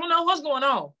don't know what's going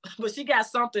on, but she got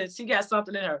something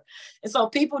in her. And so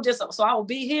so I would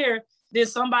be here, then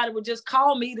somebody would just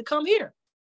call me to come here.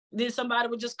 Then somebody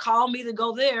would just call me to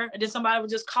go there, and then somebody would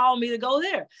just call me to go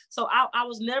there. So I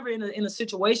was never in a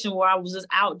situation where I was just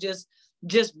out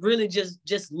just really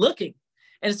looking.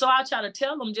 And so I try to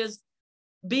tell them, just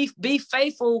be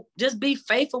faithful, just be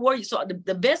faithful where you. So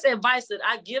the best advice that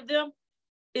I give them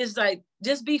is like,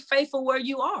 just be faithful where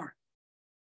you are.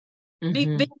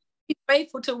 Be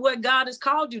faithful to what God has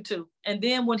called you to. And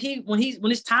then when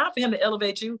it's time for him to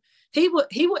elevate you, he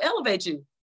will elevate you.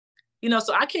 You know,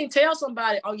 so I can't tell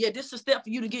somebody, oh yeah, this is a step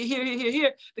for you to get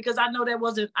here, because I know that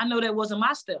wasn't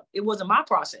my step. It wasn't my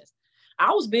process.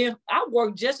 I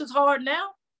worked just as hard now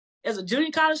as a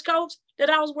junior college coach that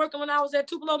I was working when I was at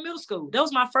Tupelo Middle School. That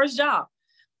was my first job.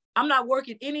 I'm not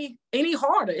working any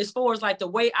harder as far as like the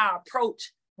way I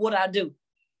approach what I do.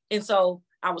 And so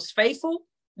I was faithful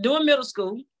doing middle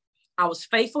school. I was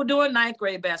faithful doing 9th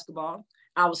grade basketball.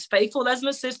 I was faithful as an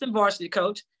assistant varsity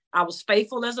coach. I was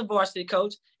faithful as a varsity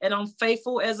coach, and I'm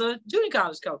faithful as a junior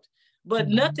college coach. But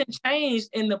nothing changed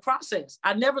in the process.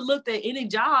 I never looked at any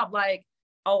job like,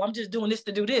 oh, I'm just doing this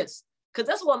to do this. Because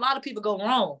that's where a lot of people go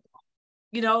wrong.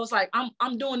 You know, it's like,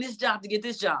 I'm doing this job to get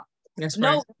this job. That's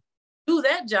no, right. Do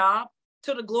that job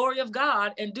to the glory of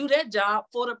God, and do that job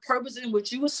for the purpose in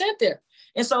which you were sent there.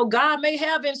 And so God may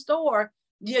have in store,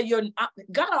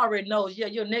 God already knows,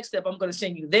 your next step, I'm going to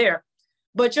send you there.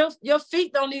 But your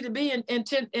feet don't need to be in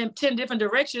 10 different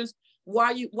directions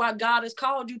while God has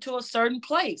called you to a certain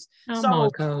place. Come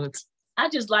on, coach. I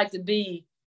just like to be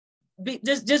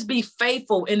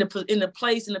faithful in the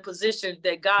place, in the position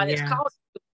that God has called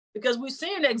you to. Because we're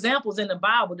seeing examples in the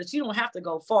Bible that you don't have to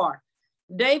go far.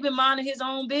 David minded his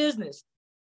own business.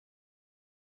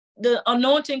 The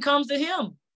anointing comes to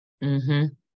him.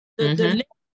 The next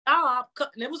job,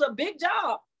 and it was a big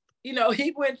job. You know,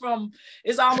 he went from,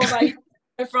 it's almost like he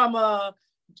went from a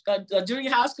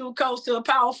junior high school coach to a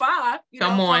Power 5. You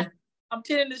Come know, on. I'm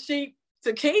tending the sheep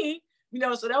to king. You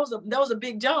know, so that was a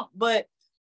big jump. But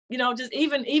you know, just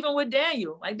even with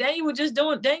Daniel, like Daniel was just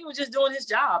doing his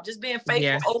job, just being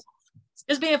faithful,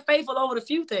 over the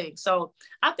few things. So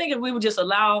I think if we would just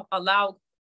allow,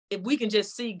 if we can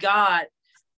just see God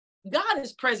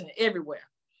is present everywhere.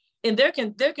 And there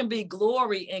can be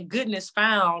glory and goodness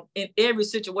found in every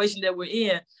situation that we're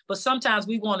in. But sometimes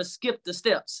we want to skip the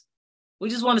steps. We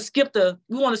just want to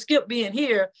skip being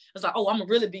here. It's like, oh, I'm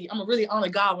gonna really honor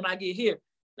God when I get here.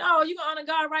 No, you can honor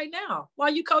God right now while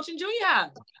you coaching junior high.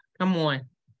 Come on.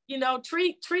 You know,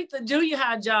 treat the junior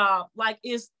high job like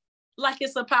it's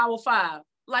a Power 5,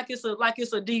 like it's a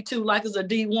D2, like it's a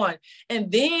D1.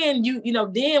 And then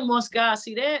then once God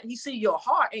see that, he see your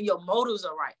heart and your motives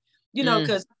are right. You know,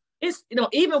 because it's, you know,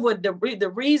 even with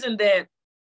the reason that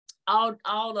all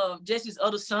of Jesse's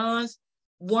other sons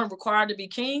weren't required to be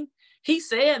king, he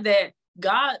said that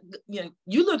God, you know,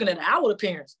 you looking at the outward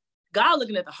appearance, God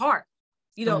looking at the heart.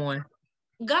 You know,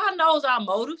 God knows our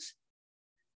motives.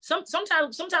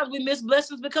 Sometimes we miss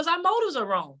blessings because our motives are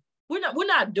wrong. We're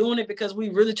not doing it because we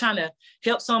really trying to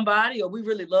help somebody or we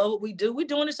really love what we do. We're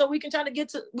doing it so we can try to get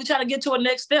to a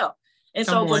next step. And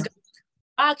so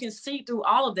God can see through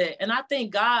all of that. And I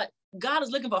think God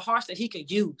is looking for hearts that he can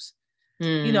use.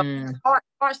 You know,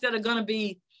 hearts that are gonna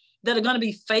be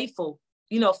faithful,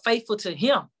 you know, faithful to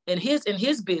him and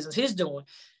his business, his doing.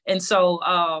 And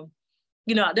so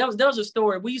you know, there was a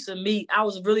story. We used to meet. I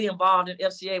was really involved in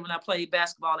FCA when I played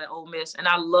basketball at Ole Miss, and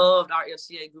I loved our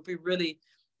FCA group.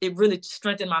 It really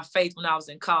strengthened my faith when I was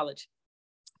in college.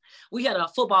 We had a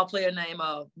football player named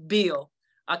Bill.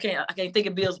 I can't think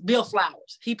of Bill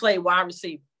Flowers. He played wide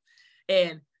receiver,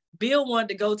 and Bill wanted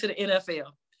to go to the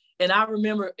NFL. And I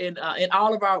remember in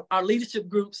all of our leadership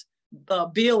groups,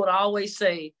 Bill would always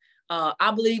say,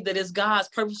 "I believe that it's God's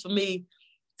purpose for me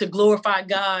to glorify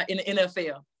God in the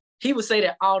NFL." He would say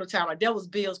that all the time. Like, that was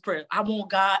Bill's prayer. I want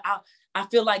God. I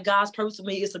feel like God's purpose for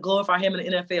me is to glorify him in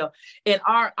the NFL. And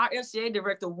our FCA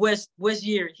director, Wes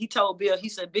Year, he told Bill, he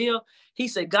said, Bill, he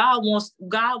said, God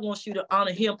wants you to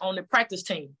honor him on the practice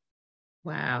team.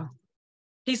 Wow.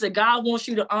 He said, God wants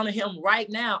you to honor him right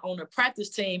now on the practice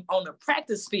team, on the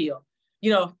practice field.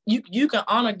 You know, you can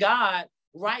honor God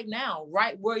right now,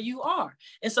 right where you are.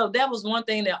 And so that was one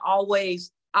thing that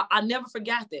always, I never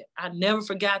forgot that. I never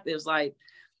forgot this. Like,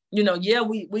 you know, yeah,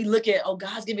 we look at, oh,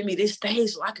 God's giving me this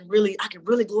stage so I can really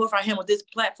glorify him with this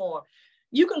platform.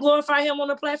 You can glorify him on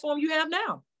the platform you have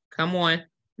now. Come on.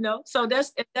 You know, so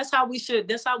that's how we should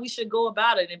go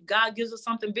about it. If God gives us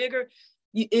something bigger,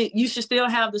 you should still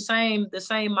have the same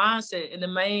mindset and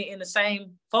the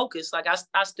same focus. Like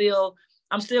I'm still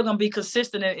gonna be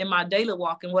consistent in my daily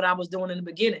walk and what I was doing in the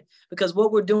beginning, because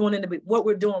what we're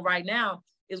doing right now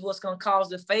is what's gonna cause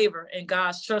the favor and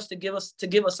God's trust to give us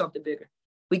something bigger.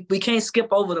 We can't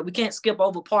skip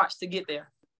over parts to get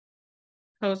there.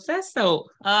 Oh,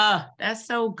 that's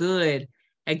so good.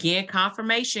 Again,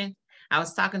 confirmation. I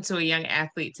was talking to a young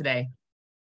athlete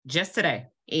just today,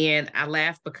 and I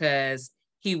laughed because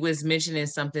he was mentioning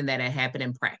something that had happened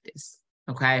in practice.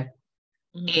 Okay.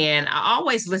 Mm-hmm. And I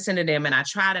always listen to them and I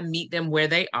try to meet them where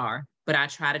they are, but I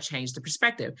try to change the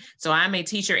perspective. So I'm a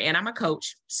teacher and I'm a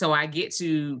coach. So I get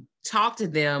to talk to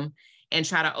them and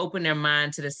try to open their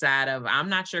mind to the side of, I'm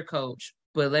not your coach,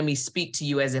 but let me speak to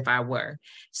you as if I were.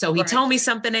 So he told me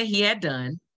something that he had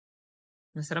done.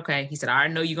 I said, okay. He said, I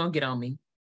already know you're going to get on me.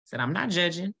 I said, I'm not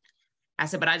judging. I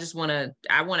said, but I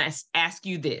want to ask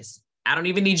you this. I don't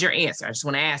even need your answer. I just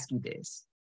want to ask you this.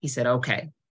 He said, okay.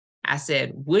 I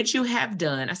said, would you have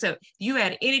done? I said, you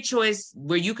had any choice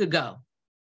where you could go.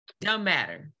 Doesn't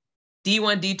matter.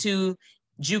 D1, D2,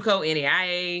 JUCO,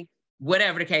 NAIA,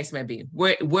 whatever the case may be.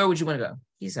 Where would you want to go?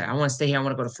 He said, I want to stay here. I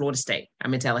want to go to Florida State.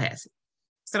 I'm in Tallahassee.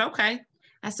 I said, okay.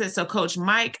 I said, so Coach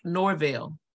Mike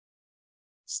Norvell,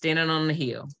 standing on the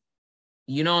hill,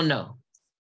 you don't know.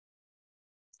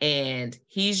 And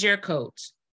he's your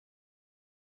coach.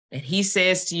 And he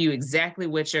says to you exactly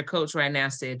what your coach right now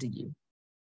said to you.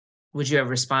 Would you have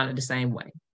responded the same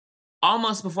way?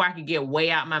 Almost before I could get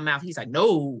way out my mouth, he's like,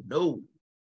 no.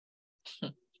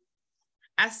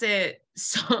 I said,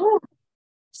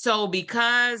 so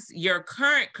because your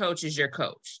current coach is your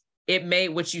coach, it made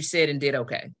what you said and did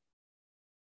okay.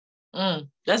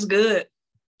 That's good.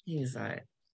 He's like,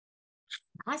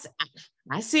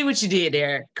 I see what you did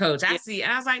there, coach. I see.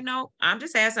 And I was like, no, I'm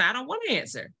just asking. I don't want to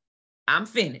answer. I'm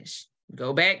finished.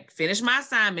 Go back, finish my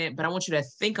assignment, but I want you to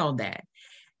think on that.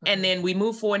 And then we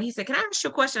move forward. And he said, can I ask you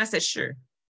a question? I said, sure.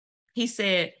 He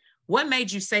said, what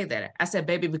made you say that? I said,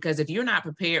 baby, because if you're not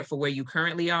prepared for where you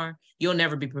currently are, you'll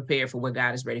never be prepared for where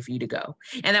God is ready for you to go.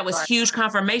 And that was huge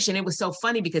confirmation. It was so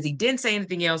funny because he didn't say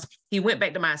anything else. He went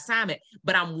back to my assignment,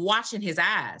 but I'm watching his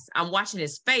eyes. I'm watching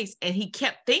his face, and he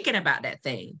kept thinking about that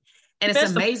thing. And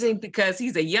it's amazing because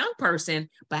he's a young person,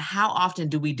 but how often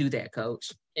do we do that,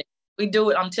 Coach? We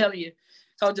do it. I'm telling you,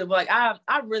 Coach, like I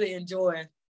really enjoy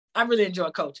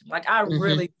coaching. Like I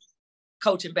really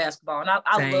coaching basketball, and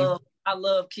I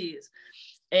love kids.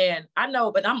 And I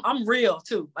know, but I'm real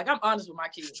too. Like I'm honest with my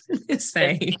kids.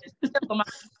 Same.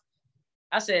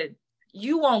 I said,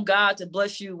 you want God to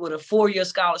bless you with a 4-year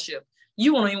scholarship.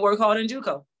 You won't even work hard in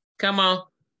JUCO. Come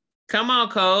on,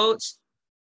 Coach.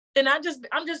 And I just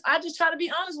try to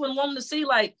be honest with them to see,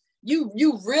 like, you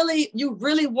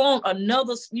really want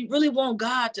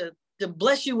God to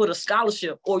bless you with a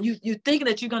scholarship, or you thinking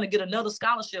that you're going to get another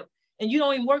scholarship and you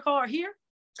don't even work hard here.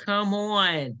 Come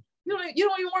on. You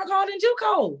don't even work hard in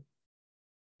JUCO.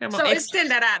 Come on. So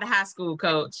extend that out to high school,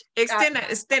 Coach. Extend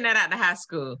that out to high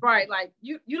school. Right. Like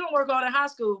you don't work hard in high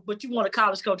school, but you want a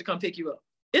college coach to come pick you up.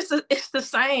 It's the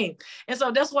same. And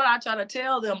so that's what I try to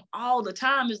tell them all the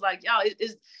time is like, y'all,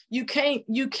 you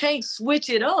can't switch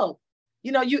it up.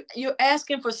 You know, you're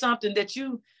asking for something that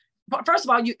first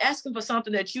of all, you're asking for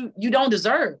something that you don't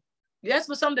deserve. You ask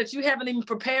for something that you haven't even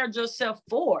prepared yourself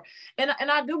for. And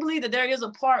I do believe that there is a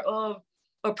part of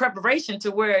preparation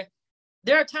to where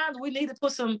there are times we need to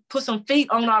put some feet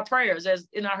on our prayers, I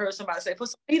heard somebody say, put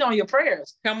some feet on your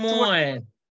prayers. Come on.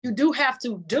 You do have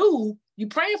to you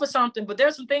praying for something, but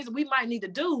there's some things that we might need to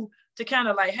do to kind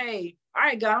of like, hey, all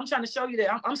right, God, I'm trying to show you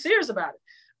that I'm serious about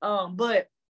it.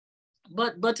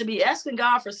 But to be asking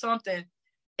God for something,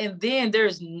 and then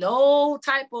there's no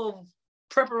type of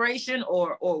preparation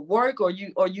or work, or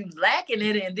you lacking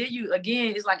in it, and then you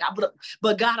again, it's like,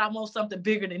 but God, I want something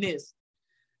bigger than this.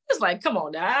 It's like, come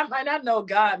on now. I know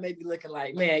God may be looking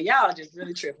like, man, y'all just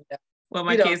really tripping. Well,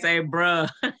 my kids say, bruh.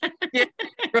 Yeah,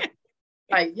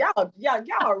 like y'all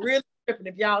are really tripping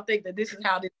if y'all think that this is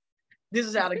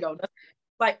how to go.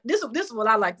 Like this is what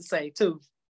I like to say too.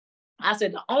 I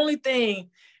said the only thing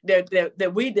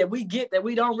that we get that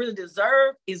we don't really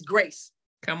deserve is grace.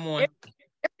 Come on.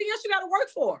 Everything else you got to work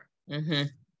for. Mm-hmm.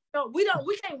 No,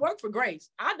 we can't work for grace.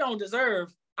 I don't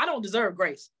deserve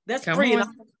grace. That's Come free. On.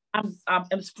 And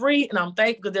I'm free, and I'm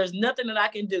thankful because there's nothing that I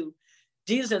can do.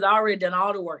 Jesus has already done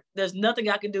all the work. There's nothing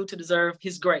I can do to deserve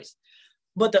his grace.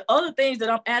 But the other things that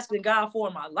I'm asking God for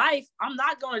in my life, I'm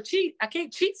not going to cheat. I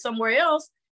can't cheat somewhere else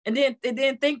and then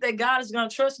think that God is going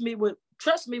to trust me with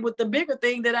the bigger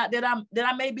thing that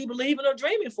I may be believing or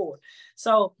dreaming for.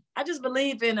 So I just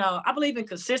believe in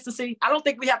consistency. I don't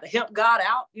think we have to help God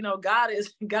out. You know, God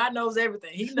knows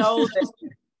everything. He knows that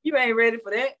you ain't ready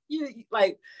for that. You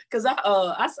like, because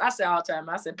I say all the time,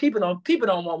 I said people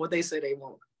don't want what they say they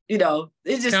want. You know,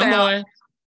 it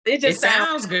just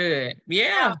sounds good.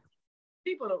 Yeah.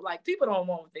 People don't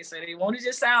want what they say they want. It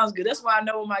just sounds good. That's why I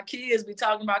know when my kids be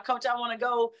talking about, Coach, I want to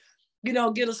go,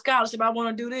 get a scholarship. I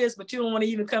want to do this, but you don't want to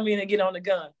even come in and get on the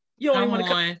gun. You don't even want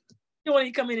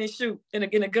to come in and shoot, and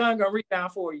a gun gonna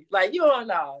rebound for you. Like you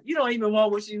don't even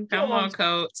want what you. Come on,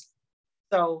 Coach.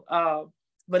 So,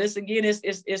 but it's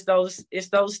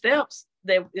those steps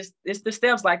that it's the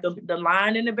steps like the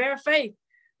lion and the bear faith.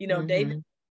 You know, David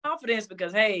confidence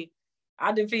because hey,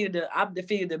 I defeated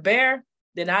the bear.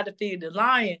 Then I defeated the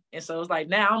lion. And so it's like,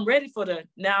 now I'm ready for the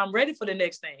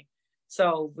next thing.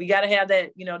 So we got to have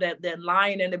that, that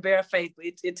lion and the bear faith.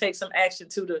 It takes some action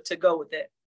to go with that.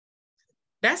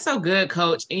 That's so good,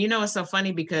 Coach. And it's so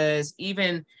funny because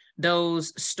even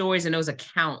those stories and those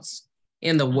accounts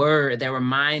in the word that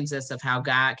reminds us of how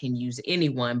God can use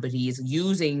anyone, but he is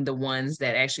using the ones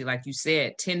that actually, like you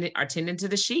said, are tending to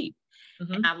the sheep.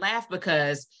 Mm-hmm. And I laugh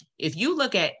because if you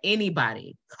look at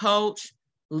anybody, coach,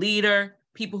 leader,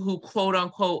 people who quote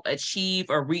unquote achieve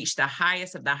or reach the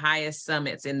highest of the highest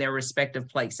summits in their respective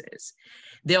places,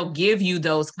 they'll give you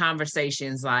those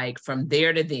conversations like from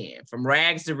there to then, from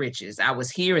rags to riches. I was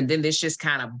here and then this just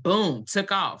kind of boom,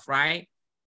 took off, right?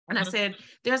 And I said,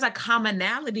 there's a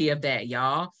commonality of that,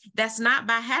 y'all. That's not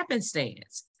by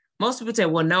happenstance. Most people say,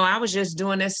 well, no, I was just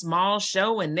doing this small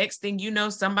show and next thing you know,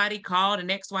 somebody called an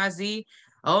XYZ.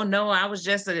 Oh, no, I was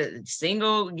just a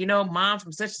single, mom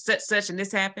from such, and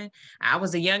this happened. I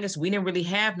was the youngest. We didn't really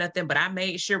have nothing, but I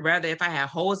made sure whether if I had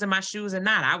holes in my shoes or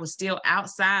not, I was still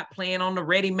outside playing on the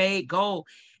ready-made goal.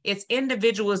 It's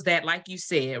individuals that, like you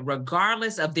said,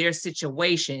 regardless of their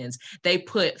situations, they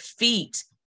put feet,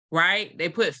 right? They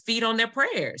put feet on their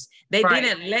prayers. They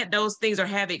didn't let those things or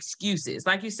have excuses.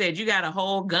 Like you said, you got a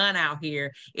whole gun out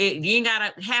here. You ain't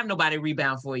got to have nobody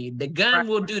rebound for you. The gun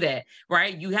will do that,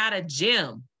 right? You had a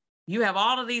gym. You have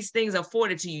all of these things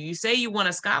afforded to you. You say you want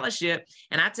a scholarship,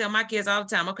 and I tell my kids all the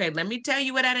time, okay, let me tell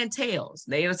you what that entails.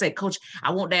 They don't say, Coach,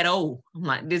 I want that O. I'm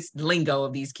like, this lingo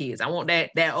of these kids. I want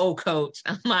that O, Coach.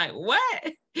 I'm like,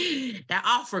 what? That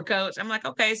offer, Coach. I'm like,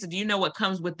 okay, so do you know what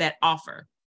comes with that offer?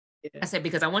 Yeah. I said,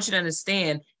 because I want you to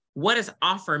understand, what does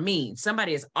offer mean?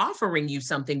 Somebody is offering you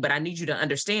something, but I need you to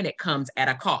understand it comes at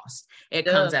a cost. It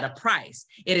comes at a price.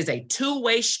 It is a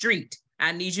two-way street.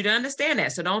 I need you to understand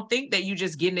that. So don't think that you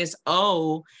just getting this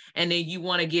O and then you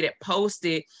want to get it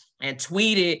posted and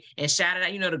tweeted and shouted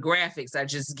out. You know, the graphics are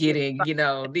just getting,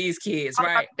 these kids,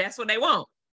 right? That's what they want.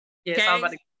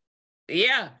 Okay?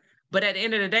 Yeah. But at the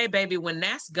end of the day, baby, when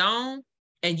that's gone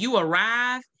and you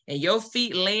arrive and your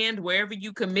feet land wherever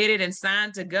you committed and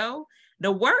signed to go,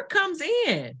 the work comes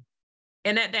in.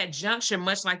 And at that juncture,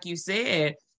 much like you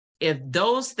said, if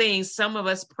those things, some of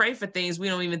us pray for things, we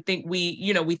don't even think we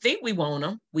think we want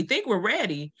them. We think we're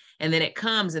ready. And then it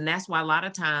comes. And that's why a lot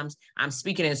of times I'm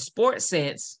speaking in sports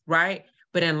sense, right?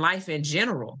 But in life in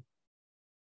general,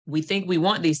 we think we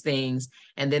want these things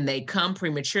and then they come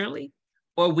prematurely,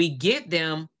 or we get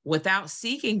them without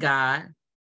seeking God.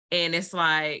 And it's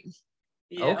like,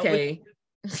 okay.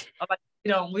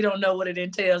 We don't know what it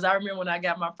entails. I remember when I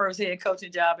got my first head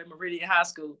coaching job at Meridian High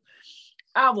School,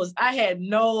 I had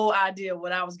no idea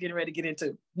what I was getting ready to get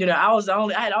into.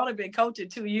 I had only been coaching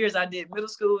 2 years. I did middle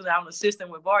school and I'm an assistant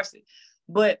with varsity,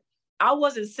 but I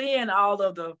wasn't seeing all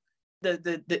of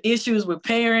the issues with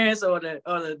parents or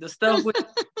the stuff with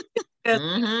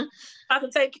mm-hmm.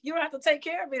 you have to take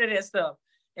care of me of that stuff.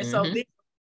 And so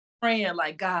praying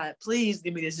like, God, please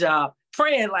give me this job.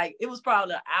 Praying like it was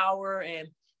probably an hour and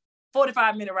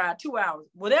 45-minute ride, 2 hours,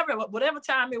 whatever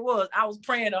time it was, I was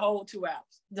praying the whole 2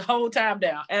 hours, the whole time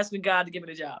down, asking God to give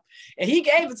me the job. And he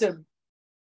gave it to me.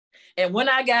 And when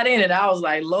I got in it, I was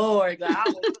like, Lord, I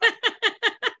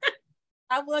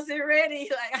wasn't ready.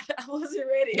 I wasn't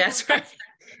ready. That's right.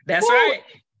 That's right.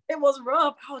 It was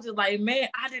rough. I was just like, man,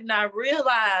 I did not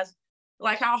realize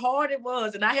how hard it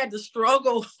was. And I had to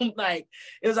struggle. It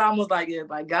was almost like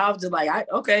God was just like,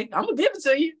 okay, I'm going to give it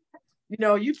to you.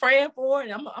 You praying for it,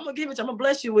 and I'm gonna give it to you. I'm gonna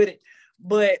bless you with it.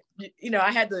 But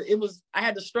I had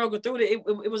to struggle through it.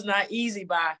 It was not easy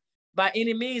by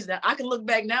any means. Now I can look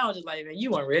back now and just like, man,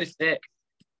 you weren't ready for that.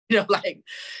 You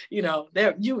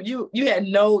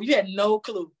had no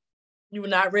clue. You were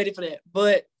not ready for that.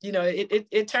 But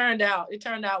it turned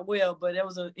out well. But there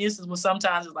was an instance where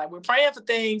sometimes it's like we're praying for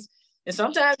things, and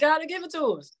sometimes God will give it to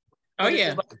us. Oh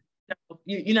yeah.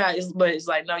 You're not. But it's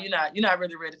like, no, you're not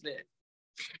really ready for that.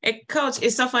 Hey, Coach,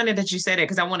 it's so funny that you said it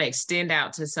because I want to extend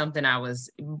out to something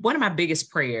one of my biggest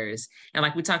prayers. And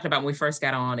like we talked about when we first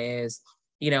got on is,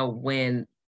 when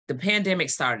the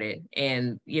pandemic started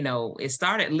and, it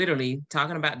started literally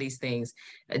talking about these things,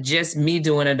 just me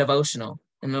doing a devotional.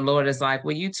 And the Lord is like,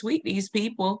 well, you tweet these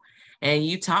people and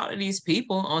you talk to these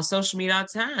people on social media all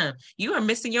the time. You are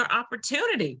missing your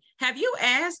opportunity. Have you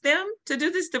asked them to do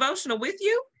this devotional with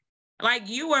you? Like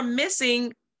you are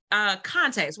missing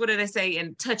contacts. What do they say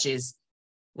in touches?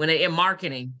 When they're in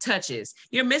marketing, touches.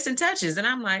 You're missing touches. And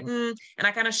I'm like, and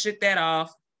I kind of shook that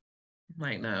off. I'm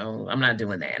like, no, I'm not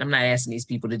doing that. I'm not asking these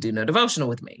people to do no devotional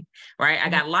with me. Right. I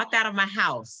got locked out of my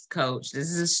house, Coach. This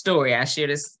is a story. I shared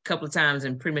this a couple of times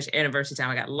in pretty much anniversary time.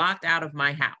 I got locked out of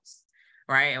my house.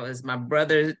 Right. It was my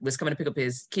brother was coming to pick up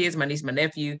his kids, my niece, my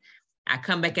nephew. I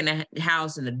come back in the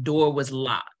house and the door was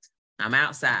locked. I'm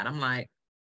outside. I'm like,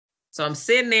 so I'm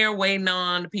sitting there waiting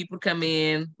on the people to come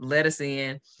in, let us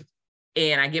in.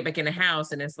 And I get back in the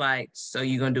house and it's like, so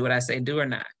you going to do what I say, do or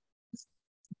not?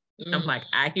 I'm like,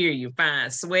 I hear you.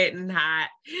 Fine. Sweating, hot,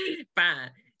 fine.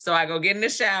 So I go get in the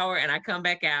shower and I come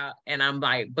back out and I'm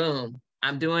like, boom,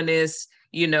 I'm doing this,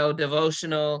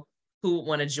 devotional. Who would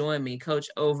want to join me? Coach,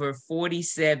 over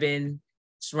 47,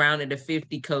 surrounded to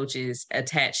 50 coaches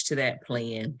attached to that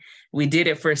plan. We did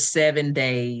it for 7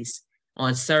 days.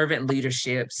 On servant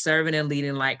leadership, serving and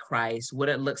leading like Christ, what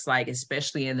it looks like,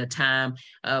 especially in the time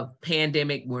of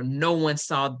pandemic where no one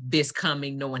saw this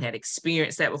coming. No one had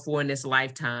experienced that before in this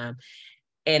lifetime.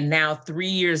 And now 3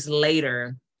 years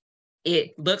later,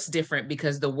 it looks different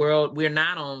because the world, we're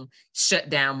not on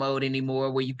shutdown mode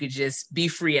anymore where you could just be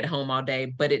free at home all day,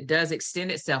 but it does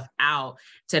extend itself out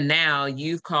to now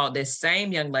you've called this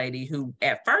same young lady who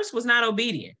at first was not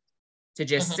obedient to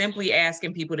just simply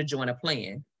asking people to join a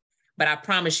plan. But I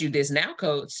promise you this now,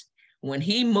 Coach, when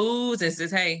he moves and says,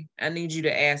 hey, I need you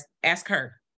to ask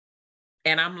her.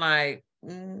 And I'm like,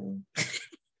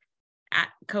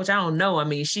 Coach, I don't know. I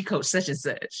mean, she coached such and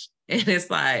such. And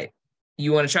it's like,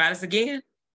 you want to try this again?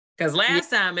 Because last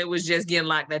time it was just getting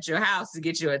locked at your house to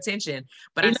get your attention.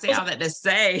 But I say all that to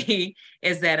say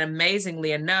is that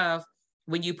amazingly enough,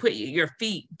 when you put your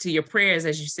feet to your prayers,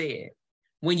 as you said,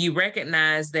 when you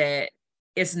recognize that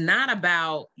it's not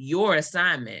about your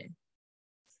assignment,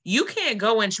 you can't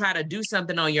go and try to do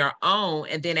something on your own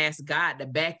and then ask God to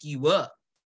back you up.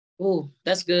 Oh,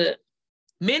 that's good.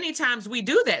 Many times we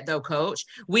do that though, Coach.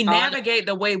 We navigate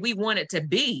the way we want it to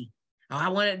be. Oh, I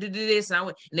wanted to do this,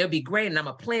 and it'll be great, and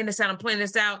I'm planning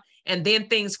this out, and then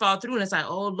things fall through, and it's like,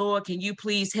 oh, Lord, can you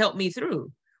please help me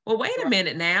through? Well, wait a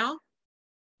minute now.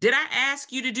 Did I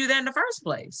ask you to do that in the first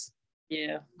place?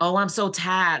 Yeah. Oh, I'm so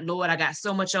tired, Lord. I got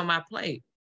so much on my plate.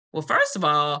 Well, first of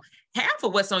all, half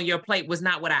of what's on your plate was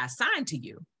not what I assigned to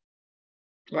you.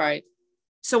 Right.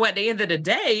 So at the end of the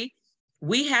day,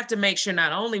 we have to make sure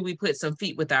not only we put some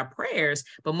feet with our prayers,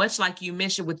 but much like you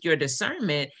mentioned with your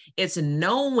discernment, it's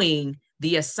knowing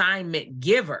the assignment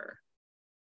giver.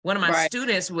 One of my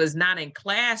students was not in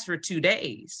class for 2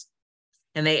 days,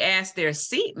 and they asked their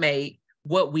seatmate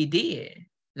what we did.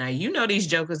 Now, you know, these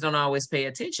jokers don't always pay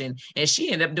attention, and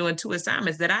she ended up doing 2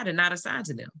 assignments that I did not assign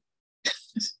to them.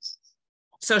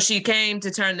 So she came to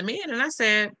turn them in, and I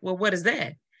said, well, what is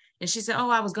that? And she said, oh,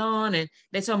 I was gone, and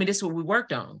they told me this is what we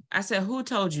worked on. I said, who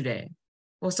told you that?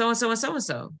 Well, so-and-so and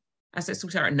so-and-so. I said,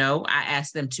 sweetheart, no, I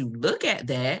asked them to look at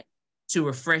that to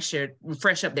refresh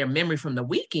up their memory from the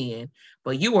weekend,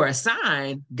 but you were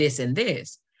assigned this and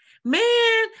this. Man,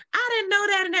 I didn't know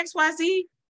that in XYZ.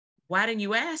 Why didn't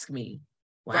you ask me?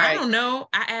 Well, I don't know.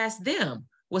 I asked them.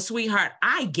 Well, sweetheart,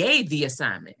 I gave the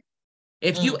assignment.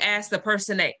 If you asked the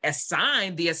person that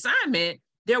assigned the assignment,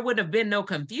 there would have been no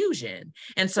confusion.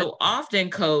 And so often,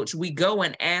 Coach, we go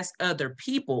and ask other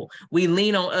people. We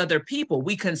lean on other people.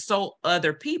 We consult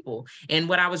other people. And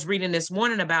what I was reading this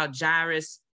morning about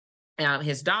Jairus,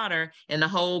 his daughter, and the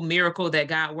whole miracle that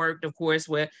God worked, of course,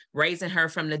 with raising her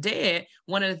from the dead,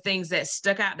 one of the things that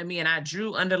stuck out to me, and I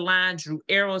underlined, drew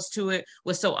arrows to it,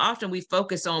 was so often we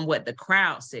focus on what the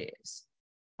crowd says.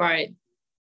 Right.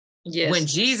 Yes. When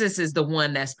Jesus is the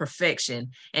one that's perfection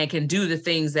and can do the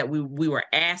things that we were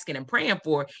asking and praying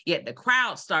for, yet the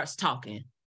crowd starts talking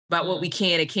about what we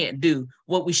can and can't do,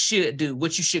 what we should do,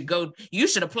 what you should go. You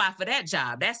should apply for that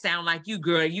job. That sounds like you,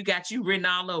 girl. You got you written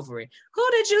all over it. Who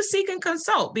did you seek and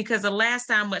consult? Because the last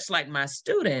time, much like my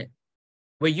student,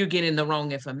 where you're getting the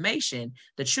wrong information,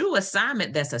 the true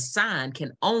assignment that's assigned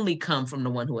can only come from the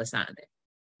one who assigned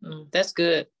it. That's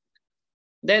good.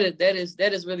 That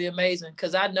is really amazing,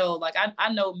 because I know, like,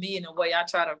 I know me in the way I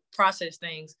try to process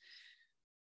things.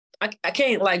 I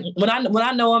can't, like, when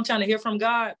I know I'm trying to hear from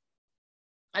God,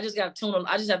 I just have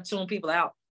to tune people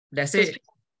out. That's it.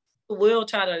 People will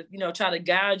try to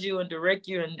guide you and direct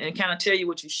you and kind of tell you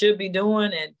what you should be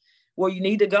doing and where you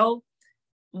need to go.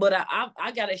 But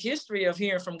I got a history of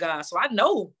hearing from God, so I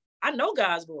know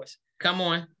God's voice. Come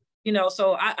on.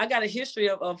 So I got a history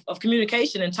of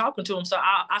communication and talking to him. So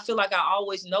I feel like I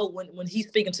always know when he's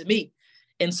speaking to me.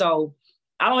 And so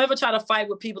I don't ever try to fight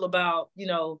with people about,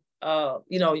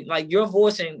 like your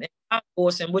voice and my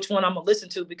voice and which one I'm going to listen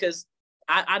to, because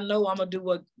I know I'm going to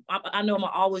do I'm going to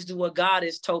always do what God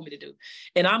has told me to do.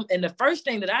 And the first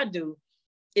thing that I do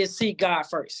is seek God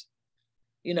first.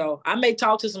 I may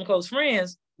talk to some close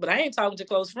friends, but I ain't talking to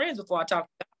close friends before I talk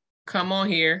to God. Come on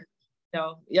here.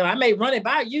 I may run it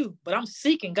by you, but I'm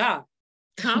seeking God.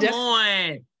 Come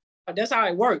on. That's how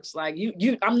it works. Like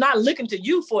I'm not looking to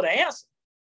you for the answer.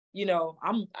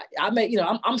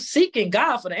 I'm seeking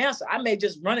God for the answer. I may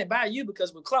just run it by you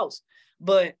because we're close.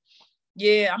 But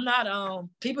yeah, I'm not,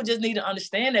 people just need to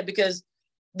understand that, because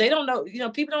they don't know,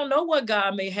 people don't know what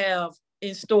God may have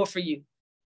in store for you.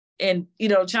 And,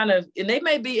 and they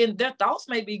may be, and their thoughts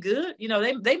may be good,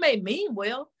 they may mean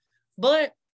well,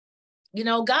 but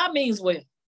God means well.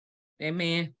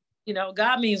 Amen.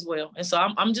 God means well. And so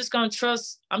I'm just going to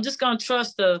trust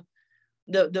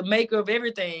the maker of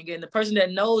everything, and the person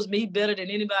that knows me better than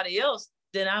anybody else.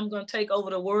 Then I'm going to take over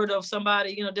the word of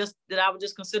somebody, just that I would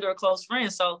just consider a close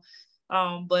friend. So,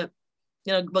 but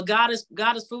God has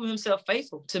proven himself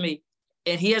faithful to me,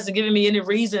 and he hasn't given me any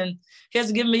reason. He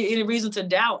hasn't given me any reason to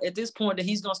doubt at this point that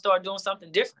he's going to start doing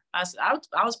something different. I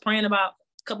was praying about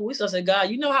a couple of weeks ago. I said, God,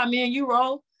 you know how me and you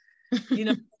roll.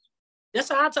 That's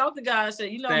how I talk to God. I said,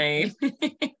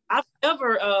 I've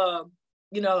never,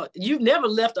 you've never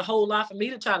left a whole lot for me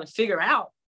to try to figure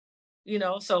out,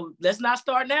 so let's not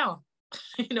start now.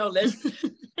 Let's.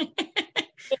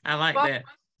 I like that.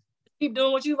 Keep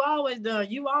doing what you've always done.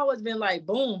 You've always been like,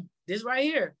 boom, this right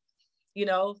here,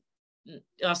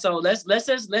 so let's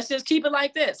just keep it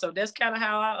like that. So that's kind of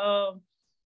how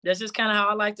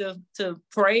I like to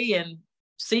pray and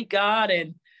seek God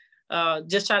and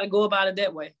just try to go about it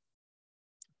that way.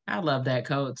 I love that,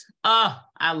 Coach. Oh,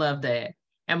 I love that.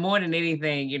 And more than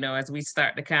anything, you know, as we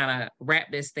start to kind of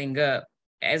wrap this thing up,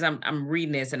 as I'm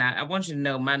reading this, and I want you to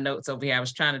know my notes over here, I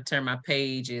was trying to turn my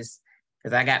pages,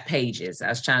 because I got pages. I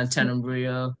was trying to turn them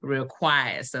real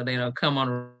quiet so they don't come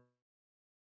on,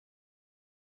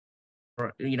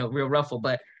 you know, real ruffle.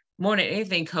 But more than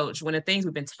anything, Coach, one of the things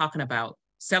we've been talking about,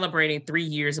 celebrating 3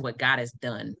 years of what God has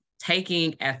done,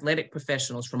 taking athletic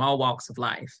professionals from all walks of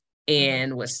life,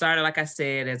 and what started, like I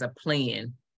said, as a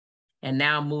plan, and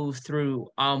now moved through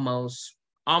almost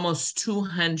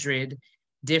 200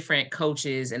 different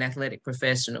coaches and athletic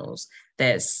professionals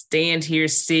that stand here,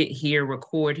 sit here,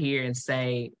 record here, and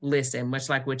say, listen, much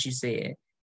like what you said,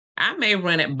 I may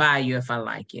run it by you if I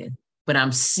like it, but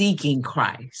I'm seeking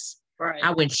Christ. Right.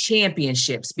 I win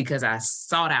championships because I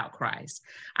sought out Christ.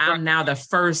 I'm now the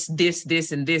first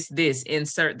this, and this,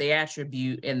 insert the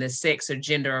attribute in the sex or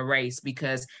gender or race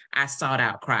because I sought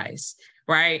out Christ,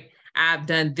 right? I've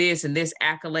done this and this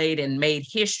accolade and made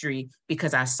history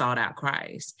because I sought out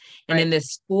Christ. And in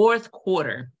this fourth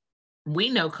quarter, we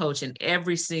know, Coach, in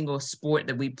every single sport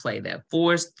that we play, that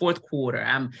fourth quarter,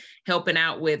 I'm helping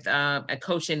out with a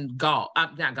coach in golf,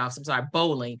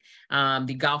 bowling.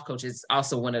 The golf coach is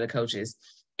also one of the coaches.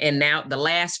 And now the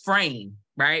last frame,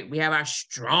 right? We have our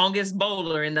strongest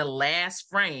bowler in the last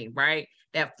frame, right?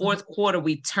 That fourth quarter,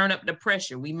 we turn up the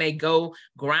pressure. We may go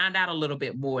grind out a little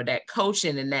bit more. That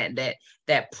coaching and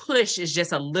that push is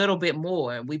just a little bit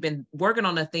more. And we've been working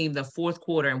on the theme, the fourth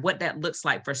quarter, and what that looks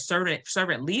like for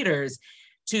servant leaders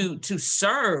to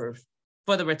serve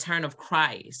for the return of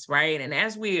Christ, right? And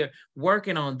as we're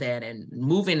working on that and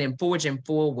moving and forging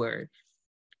forward,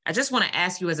 I just want to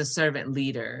ask you as a servant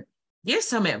leader, give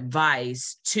some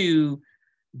advice to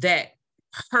that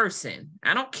person.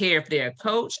 I don't care if they're a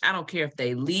coach. I don't care if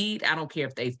they lead. I don't care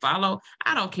if they follow.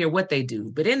 I don't care what they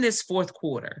do. But in this fourth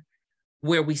quarter,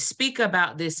 where we speak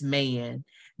about this man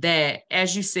that,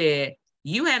 as you said,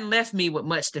 you hadn't left me with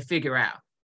much to figure out.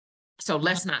 So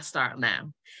let's not start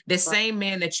now. The same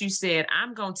man that you said,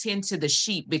 I'm going to tend to the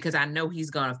sheep because I know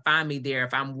he's going to find me there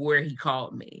if I'm where he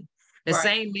called me. The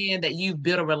same man that you've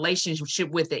built a relationship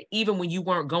with, that even when you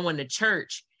weren't going to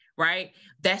church, right?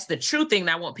 That's the true thing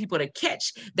that I want people to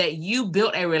catch, that you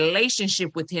built a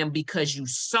relationship with him because you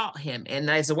sought him. And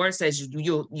as the word says,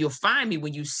 you'll find me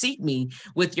when you seek me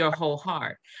with your whole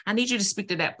heart. I need you to speak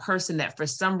to that person that for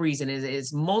some reason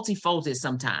is multifolded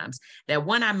sometimes, that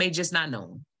one, I may just not know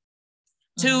him.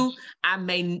 Two, I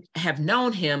may have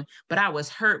known him, but I was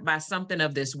hurt by something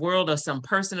of this world or some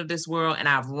person of this world, and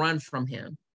I've run from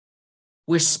him.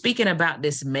 We're speaking about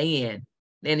this man.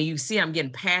 And you see, I'm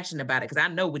getting passionate about it because I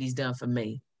know what he's done for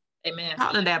me. Amen.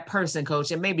 Talk to that person, Coach,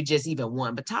 and maybe just even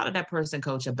one, but talk to that person,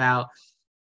 Coach, about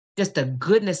just the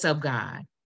goodness of God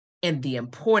and the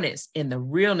importance and the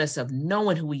realness of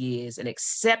knowing who he is and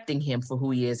accepting him for who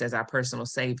he is as our personal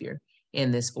savior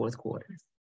in this fourth quarter.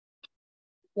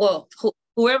 Well,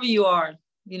 whoever you are,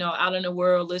 you know, out in the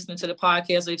world listening to the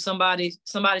podcast, or if somebody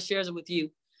shares it with you,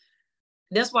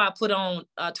 that's why I put on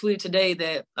tweeted today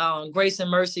that grace and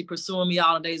mercy pursuing me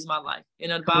all the days of my life. You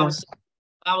know, the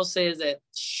Bible says that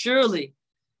surely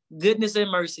goodness and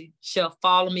mercy shall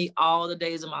follow me all the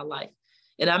days of my life.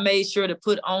 And I made sure to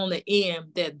put on the end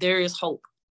that there is hope,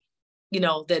 you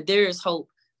know, that there is hope.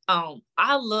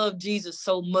 I love Jesus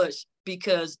so much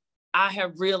because I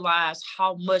have realized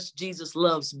how much Jesus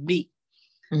loves me.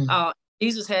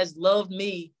 Jesus has loved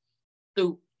me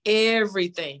through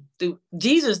everything. Through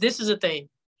Jesus, this is a thing.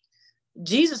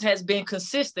 Jesus has been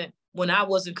consistent when I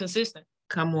wasn't consistent.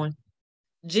 Come on.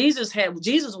 Jesus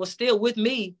was still with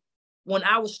me when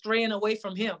I was straying away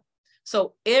from him.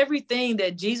 So everything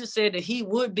that Jesus said that he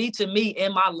would be to me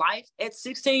in my life at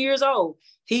 16 years old,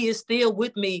 he is still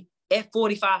with me at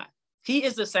 45. He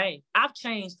is the same. I've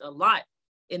changed a lot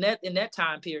in that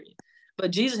time period.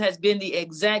 But Jesus has been the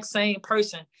exact same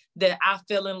person that I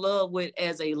fell in love with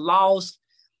as a lost,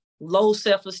 low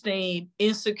self-esteem,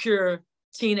 insecure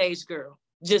teenage girl,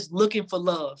 just looking for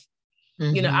love.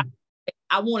 You know,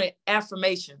 I wanted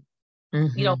affirmation.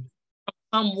 You know,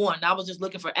 from someone. I was just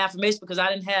looking for affirmation because I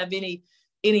didn't have any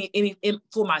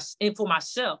for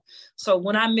myself. So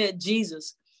when I met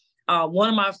Jesus, one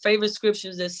of my favorite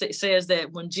scriptures that says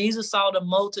that when Jesus saw the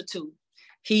multitude,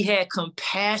 he had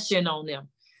compassion on them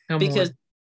because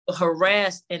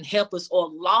harassed and helpless, or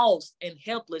lost and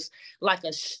helpless, like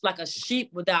a sheep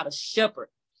without a shepherd.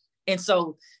 And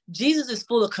so Jesus is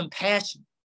full of compassion.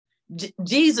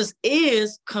 Jesus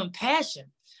is compassion.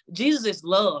 Jesus is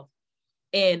love.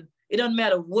 And it doesn't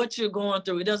matter what you're going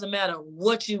through. It doesn't matter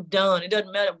what you've done. It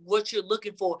doesn't matter what you're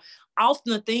looking for.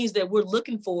 Often the things that we're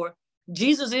looking for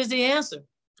Jesus is the answer.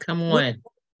 Come on.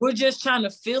 We're just trying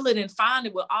to feel it and find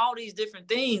it with all these different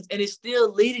things, and it's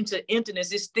still leading to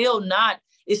emptiness. It's still not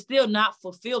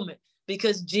fulfillment,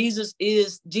 because Jesus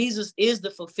is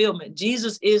the fulfillment.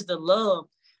 Jesus is the love,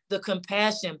 the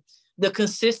compassion, the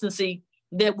consistency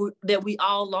that we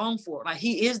all long for. Like,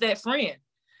 he is that friend.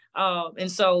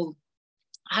 And so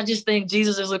I just think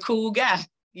Jesus is a cool guy.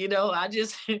 You know, I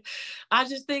just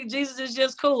think Jesus is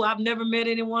just cool. I've never met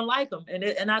anyone like him.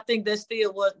 And I think that's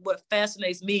still what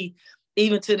fascinates me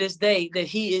even to this day, that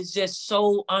he is just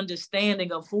so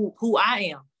understanding of who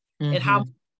I am, mm-hmm. and how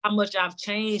much I've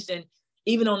changed. And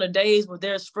even on the days where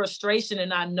there's frustration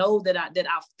and I know that I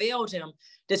failed him,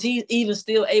 that he's even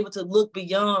still able to look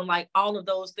beyond like all of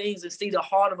those things and see the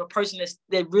heart of a person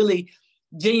that really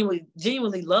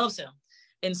genuinely loves him.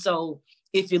 And so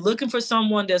if you're looking for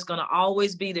someone that's going to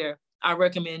always be there, I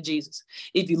recommend Jesus.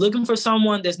 If you're looking for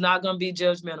someone that's not going to be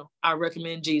judgmental, I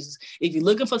recommend Jesus. If you're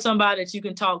looking for somebody that you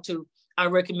can talk to, I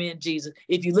recommend Jesus.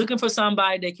 If you're looking for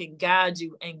somebody that can guide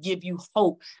you and give you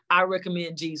hope, I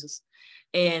recommend Jesus.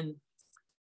 And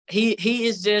he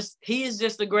is just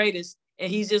the greatest. And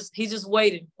he's just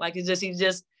waiting. Like, he's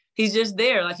just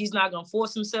there. Like, he's not going to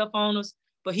force himself on us,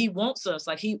 but he wants us.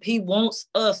 Like, he wants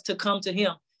us to come to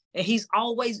him. And he's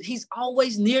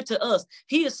always near to us.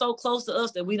 He is so close to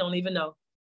us that we don't even know.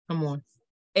 Come on.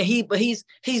 And he's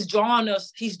drawing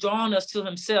us to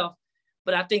himself.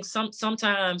 But I think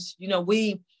sometimes, you know,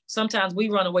 we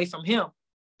run away from him.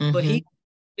 Mm-hmm.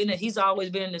 But he's always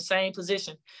been in the same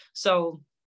position. So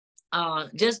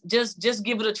just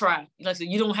give it a try. Like I said,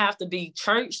 you don't have to be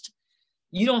churched.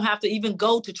 You don't have to even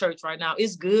go to church right now.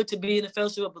 It's good to be in the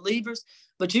fellowship of believers,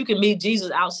 but you can meet Jesus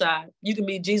outside. You can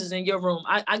meet Jesus in your room.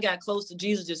 I got close to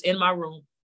Jesus just in my room,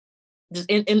 just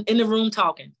in the room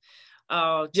talking,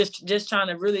 just trying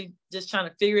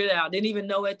to figure it out. Didn't even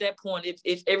know at that point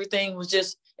if everything was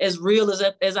just as real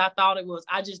as I thought it was.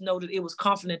 I just know that it was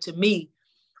confident to me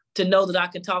to know that I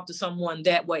can talk to someone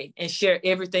that way and share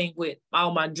everything with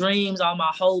all my dreams, all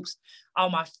my hopes, all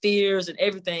my fears and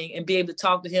everything, and be able to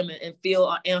talk to him and feel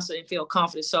an answer and feel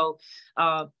confident. So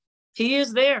he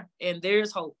is there, and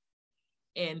there's hope.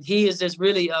 And he is just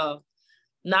really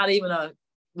not even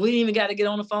we didn't even got to get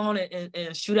on the phone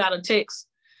and shoot out a text.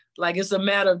 Like, it's a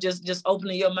matter of just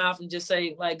opening your mouth and just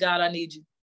say, like, God, I need you.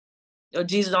 Or,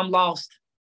 Jesus, I'm lost.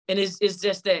 And it's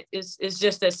just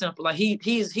that simple. Like, he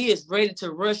is ready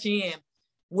to rush in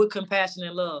with compassion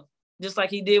and love, just like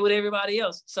he did with everybody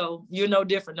else. So you're no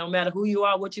different. No matter who you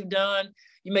are, what you've done,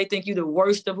 you may think you're the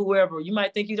worst of whoever. You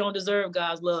might think you don't deserve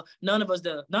God's love. None of us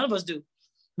do. None of us do.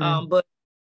 Mm. But,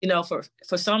 you know,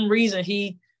 for some reason,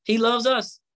 he loves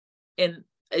us. And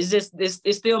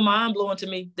it's still mind blowing to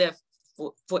me that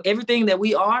for everything that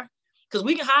we are, because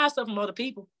we can hide stuff from other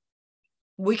people.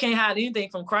 We can't hide anything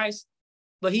from Christ,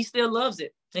 but he still loves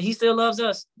it. And he still loves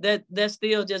us. That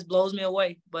still just blows me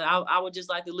away. But I would just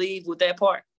like to leave with that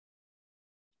part.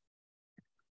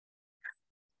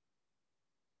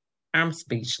 I'm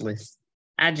speechless.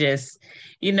 I just,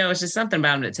 you know, it's just something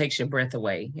about him that takes your breath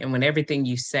away. And when everything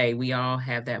you say, we all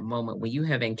have that moment when you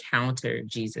have encountered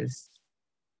Jesus.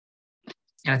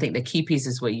 And I think the key piece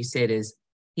is what you said is,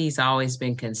 he's always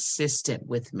been consistent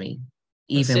with me,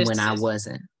 even when I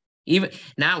wasn't.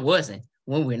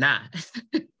 When we're not.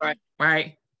 Right.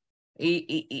 Right.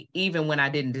 Even when I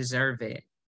didn't deserve it.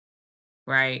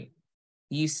 Right.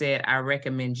 You said, I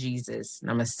recommend Jesus.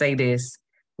 And I'm going to say this.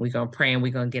 We're going to pray and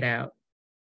we're going to get out.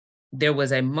 There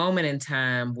was a moment in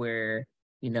time where,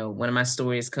 you know, one of my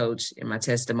stories, Coach, in my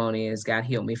testimony is God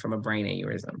healed me from a brain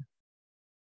aneurysm.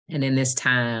 And in this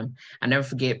time, I never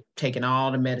forget taking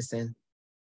all the medicine,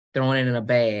 throwing it in a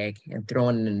bag and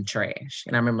throwing it in the trash.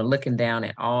 And I remember looking down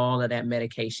at all of that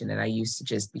medication that I used to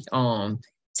just be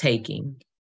taking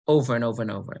over and over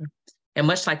and over. And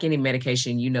much like any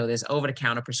medication, you know, there's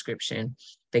over-the-counter prescription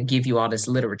that give you all this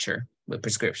literature with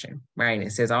prescription, right? And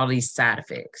it says all these side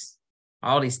effects,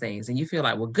 all these things. And you feel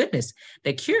like, well, goodness,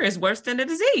 the cure is worse than the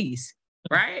disease,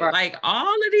 right? Like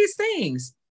all of these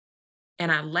things.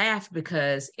 And I laughed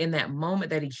because in that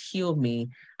moment that he healed me,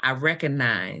 I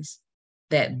recognized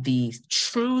that the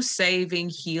true saving,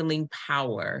 healing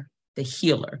power, the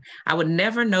healer, I would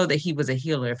never know that he was a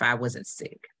healer if I wasn't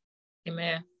sick.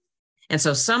 Amen. And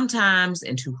so sometimes,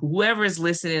 and to whoever is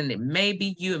listening, it may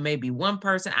be you, it may be one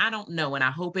person, I don't know. And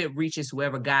I hope it reaches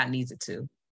whoever God needs it to.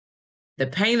 The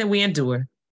pain that we endure,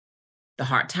 the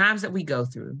hard times that we go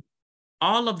through,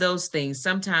 all of those things,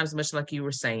 sometimes, much like you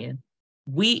were saying,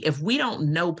 if we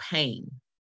don't know pain,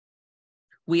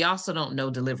 we also don't know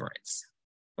deliverance.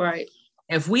 Right.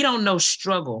 If we don't know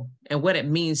struggle and what it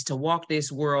means to walk this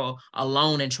world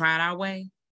alone and try it our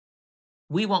way,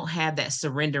 we won't have that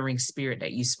surrendering spirit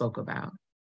that you spoke about.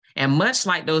 And much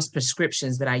like those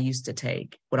prescriptions that I used to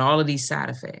take with all of these side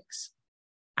effects,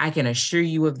 I can assure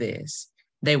you of this,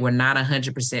 they were not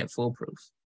 100% foolproof.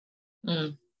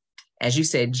 Mm. As you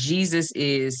said, Jesus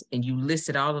is, and you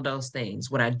listed all of those things.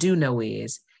 What I do know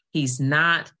is he's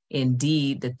not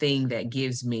indeed the thing that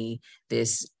gives me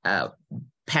this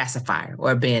pacifier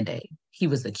or a Band-Aid. He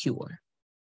was the cure.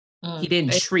 He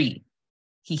didn't treat,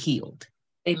 he healed.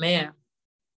 Amen.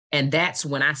 And that's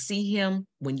when I see him,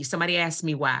 when somebody asks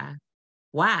me why,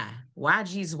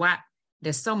 Jesus, why?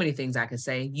 There's so many things I can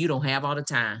say. You don't have all the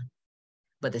time.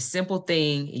 But the simple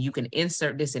thing, and you can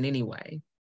insert this in any way,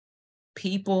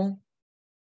 people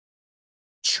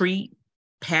treat,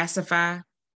 pacify,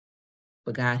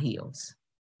 but God heals.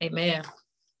 Amen.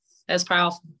 That's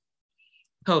powerful.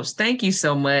 Coach, thank you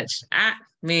so much.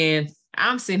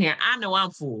 I'm sitting here. I know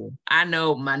I'm full. I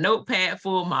know my notepad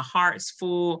full, my heart's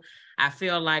full. I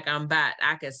feel like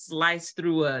I could slice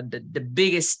through the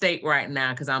biggest steak right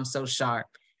now because I'm so sharp.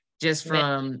 Just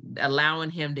from allowing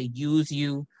him to use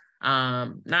you,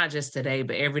 not just today,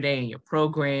 but every day in your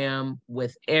program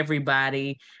with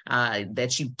everybody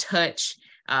that you touch.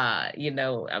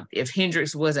 If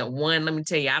Hendrix wasn't one, let me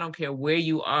tell you, I don't care where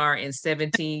you are in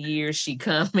 17 years, she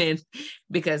coming,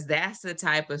 because that's the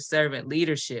type of servant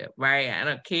leadership, right? I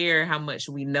don't care how much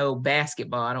we know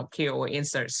basketball. I don't care, or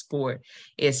insert sport.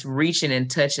 It's reaching and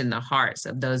touching the hearts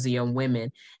of those young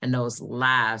women and those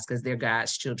lives, because they're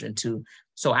God's children too.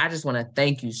 So I just want to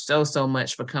thank you so, so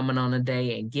much for coming on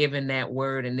today and giving that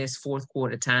word in this fourth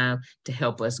quarter time to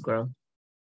help us grow.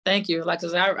 Thank you. Like I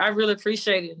said, I really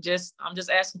appreciate it. I'm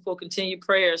just asking for continued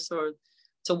prayers to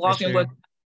walk in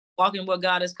what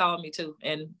God has called me to.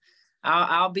 And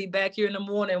I'll be back here in the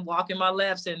morning walking my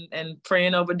laps and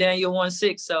praying over Daniel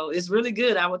 1:6. So it's really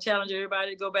good. I will challenge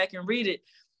everybody to go back and read it.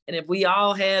 And if we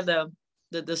all have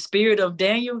the spirit of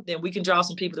Daniel, then we can draw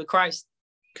some people to Christ.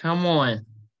 Come on.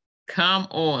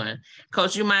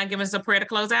 Coach, you mind giving us a prayer to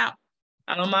close out?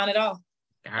 I don't mind at all.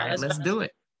 All right, let's do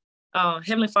it.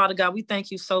 Heavenly Father, God, we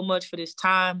thank you so much for this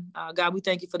time. God, we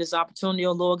thank you for this opportunity,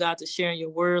 oh Lord God, to share in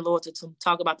your word, Lord, to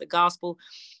talk about the gospel.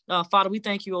 Father, we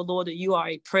thank you, oh Lord, that you are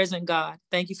a present God.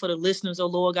 Thank you for the listeners, oh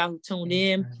Lord God, who tuned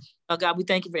in. God, we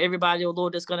thank you for everybody, oh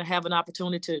Lord, that's going to have an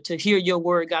opportunity to hear your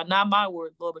word, God, not my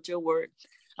word, Lord, but your word.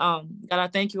 God, I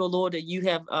thank you, oh Lord, that you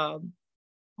have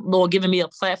Lord, giving me a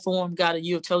platform, God, and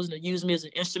you have chosen to use me as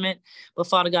an instrument. But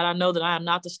Father God, I know that I am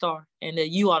not the star and that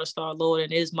you are the star, Lord.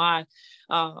 And it is my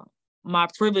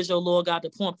privilege, oh Lord God, to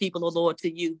point people, oh Lord,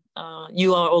 to you.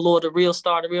 You are, oh Lord, the real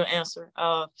star, the real answer.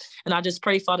 And I just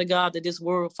pray, Father God, that this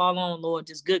word will fall on, Lord,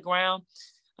 just good ground,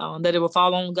 that it will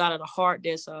fall on, God, at a heart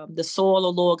that's the soil,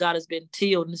 oh Lord God, has been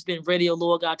tilled and it's been ready, oh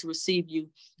Lord God, to receive you.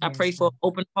 Yes. I pray for an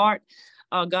open heart.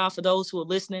 God, for those who are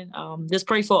listening, just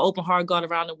pray for an open heart, God,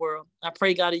 around the world. I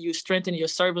pray, God, that you strengthen your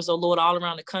servants, oh Lord, all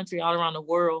around the country, all around the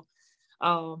world.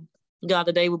 God,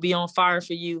 that they will be on fire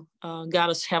for you. God,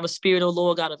 us have a spirit, oh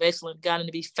Lord, God, of excellence. God, and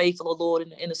to be faithful, oh Lord,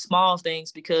 in the small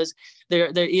things, because there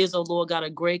is, oh Lord, God, a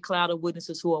great cloud of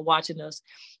witnesses who are watching us.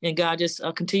 And God, just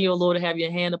continue, oh Lord, to have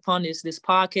your hand upon this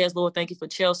podcast, Lord. Thank you for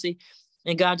Chelsea.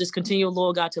 And God, just continue,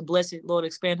 Lord, God, to bless it, Lord,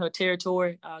 expand her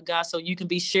territory, God, so you can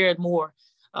be shared more.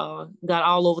 God,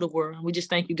 all over the world. We just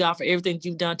thank you, God, for everything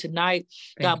you've done tonight.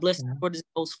 God bless the word as it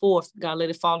goes forth. God, let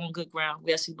it fall on good ground.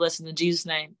 We ask you blessings in Jesus'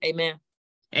 name. Amen.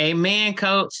 Amen,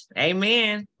 Coach.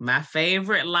 Amen. My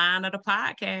favorite line of the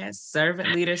podcast,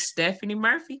 servant leader Stephanie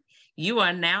Murphy. You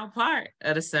are now part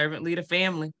of the servant leader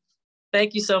family.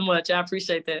 Thank you so much. I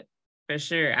appreciate that. For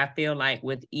sure. I feel like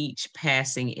with each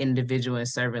passing individual and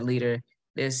servant leader,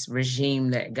 this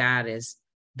regime that God is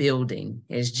building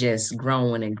is just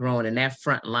growing and growing, and that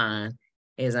front line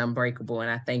is unbreakable.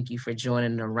 And I thank you for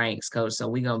joining the ranks, Coach. So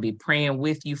we're going to be praying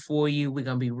with you, for you. We're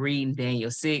going to be reading Daniel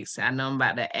 6. I know I'm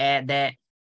about to add that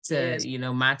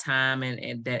to my time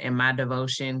and my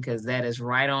devotion, because that is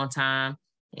right on time.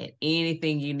 And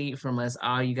anything you need from us,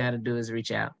 all you got to do is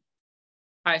reach out.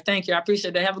 All right, thank you. I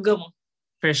appreciate that. Have a good one.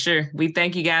 For sure. We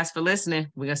thank you guys for listening.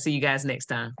 We're going to see you guys next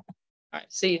time. All right,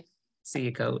 see you. See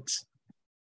you, Coach.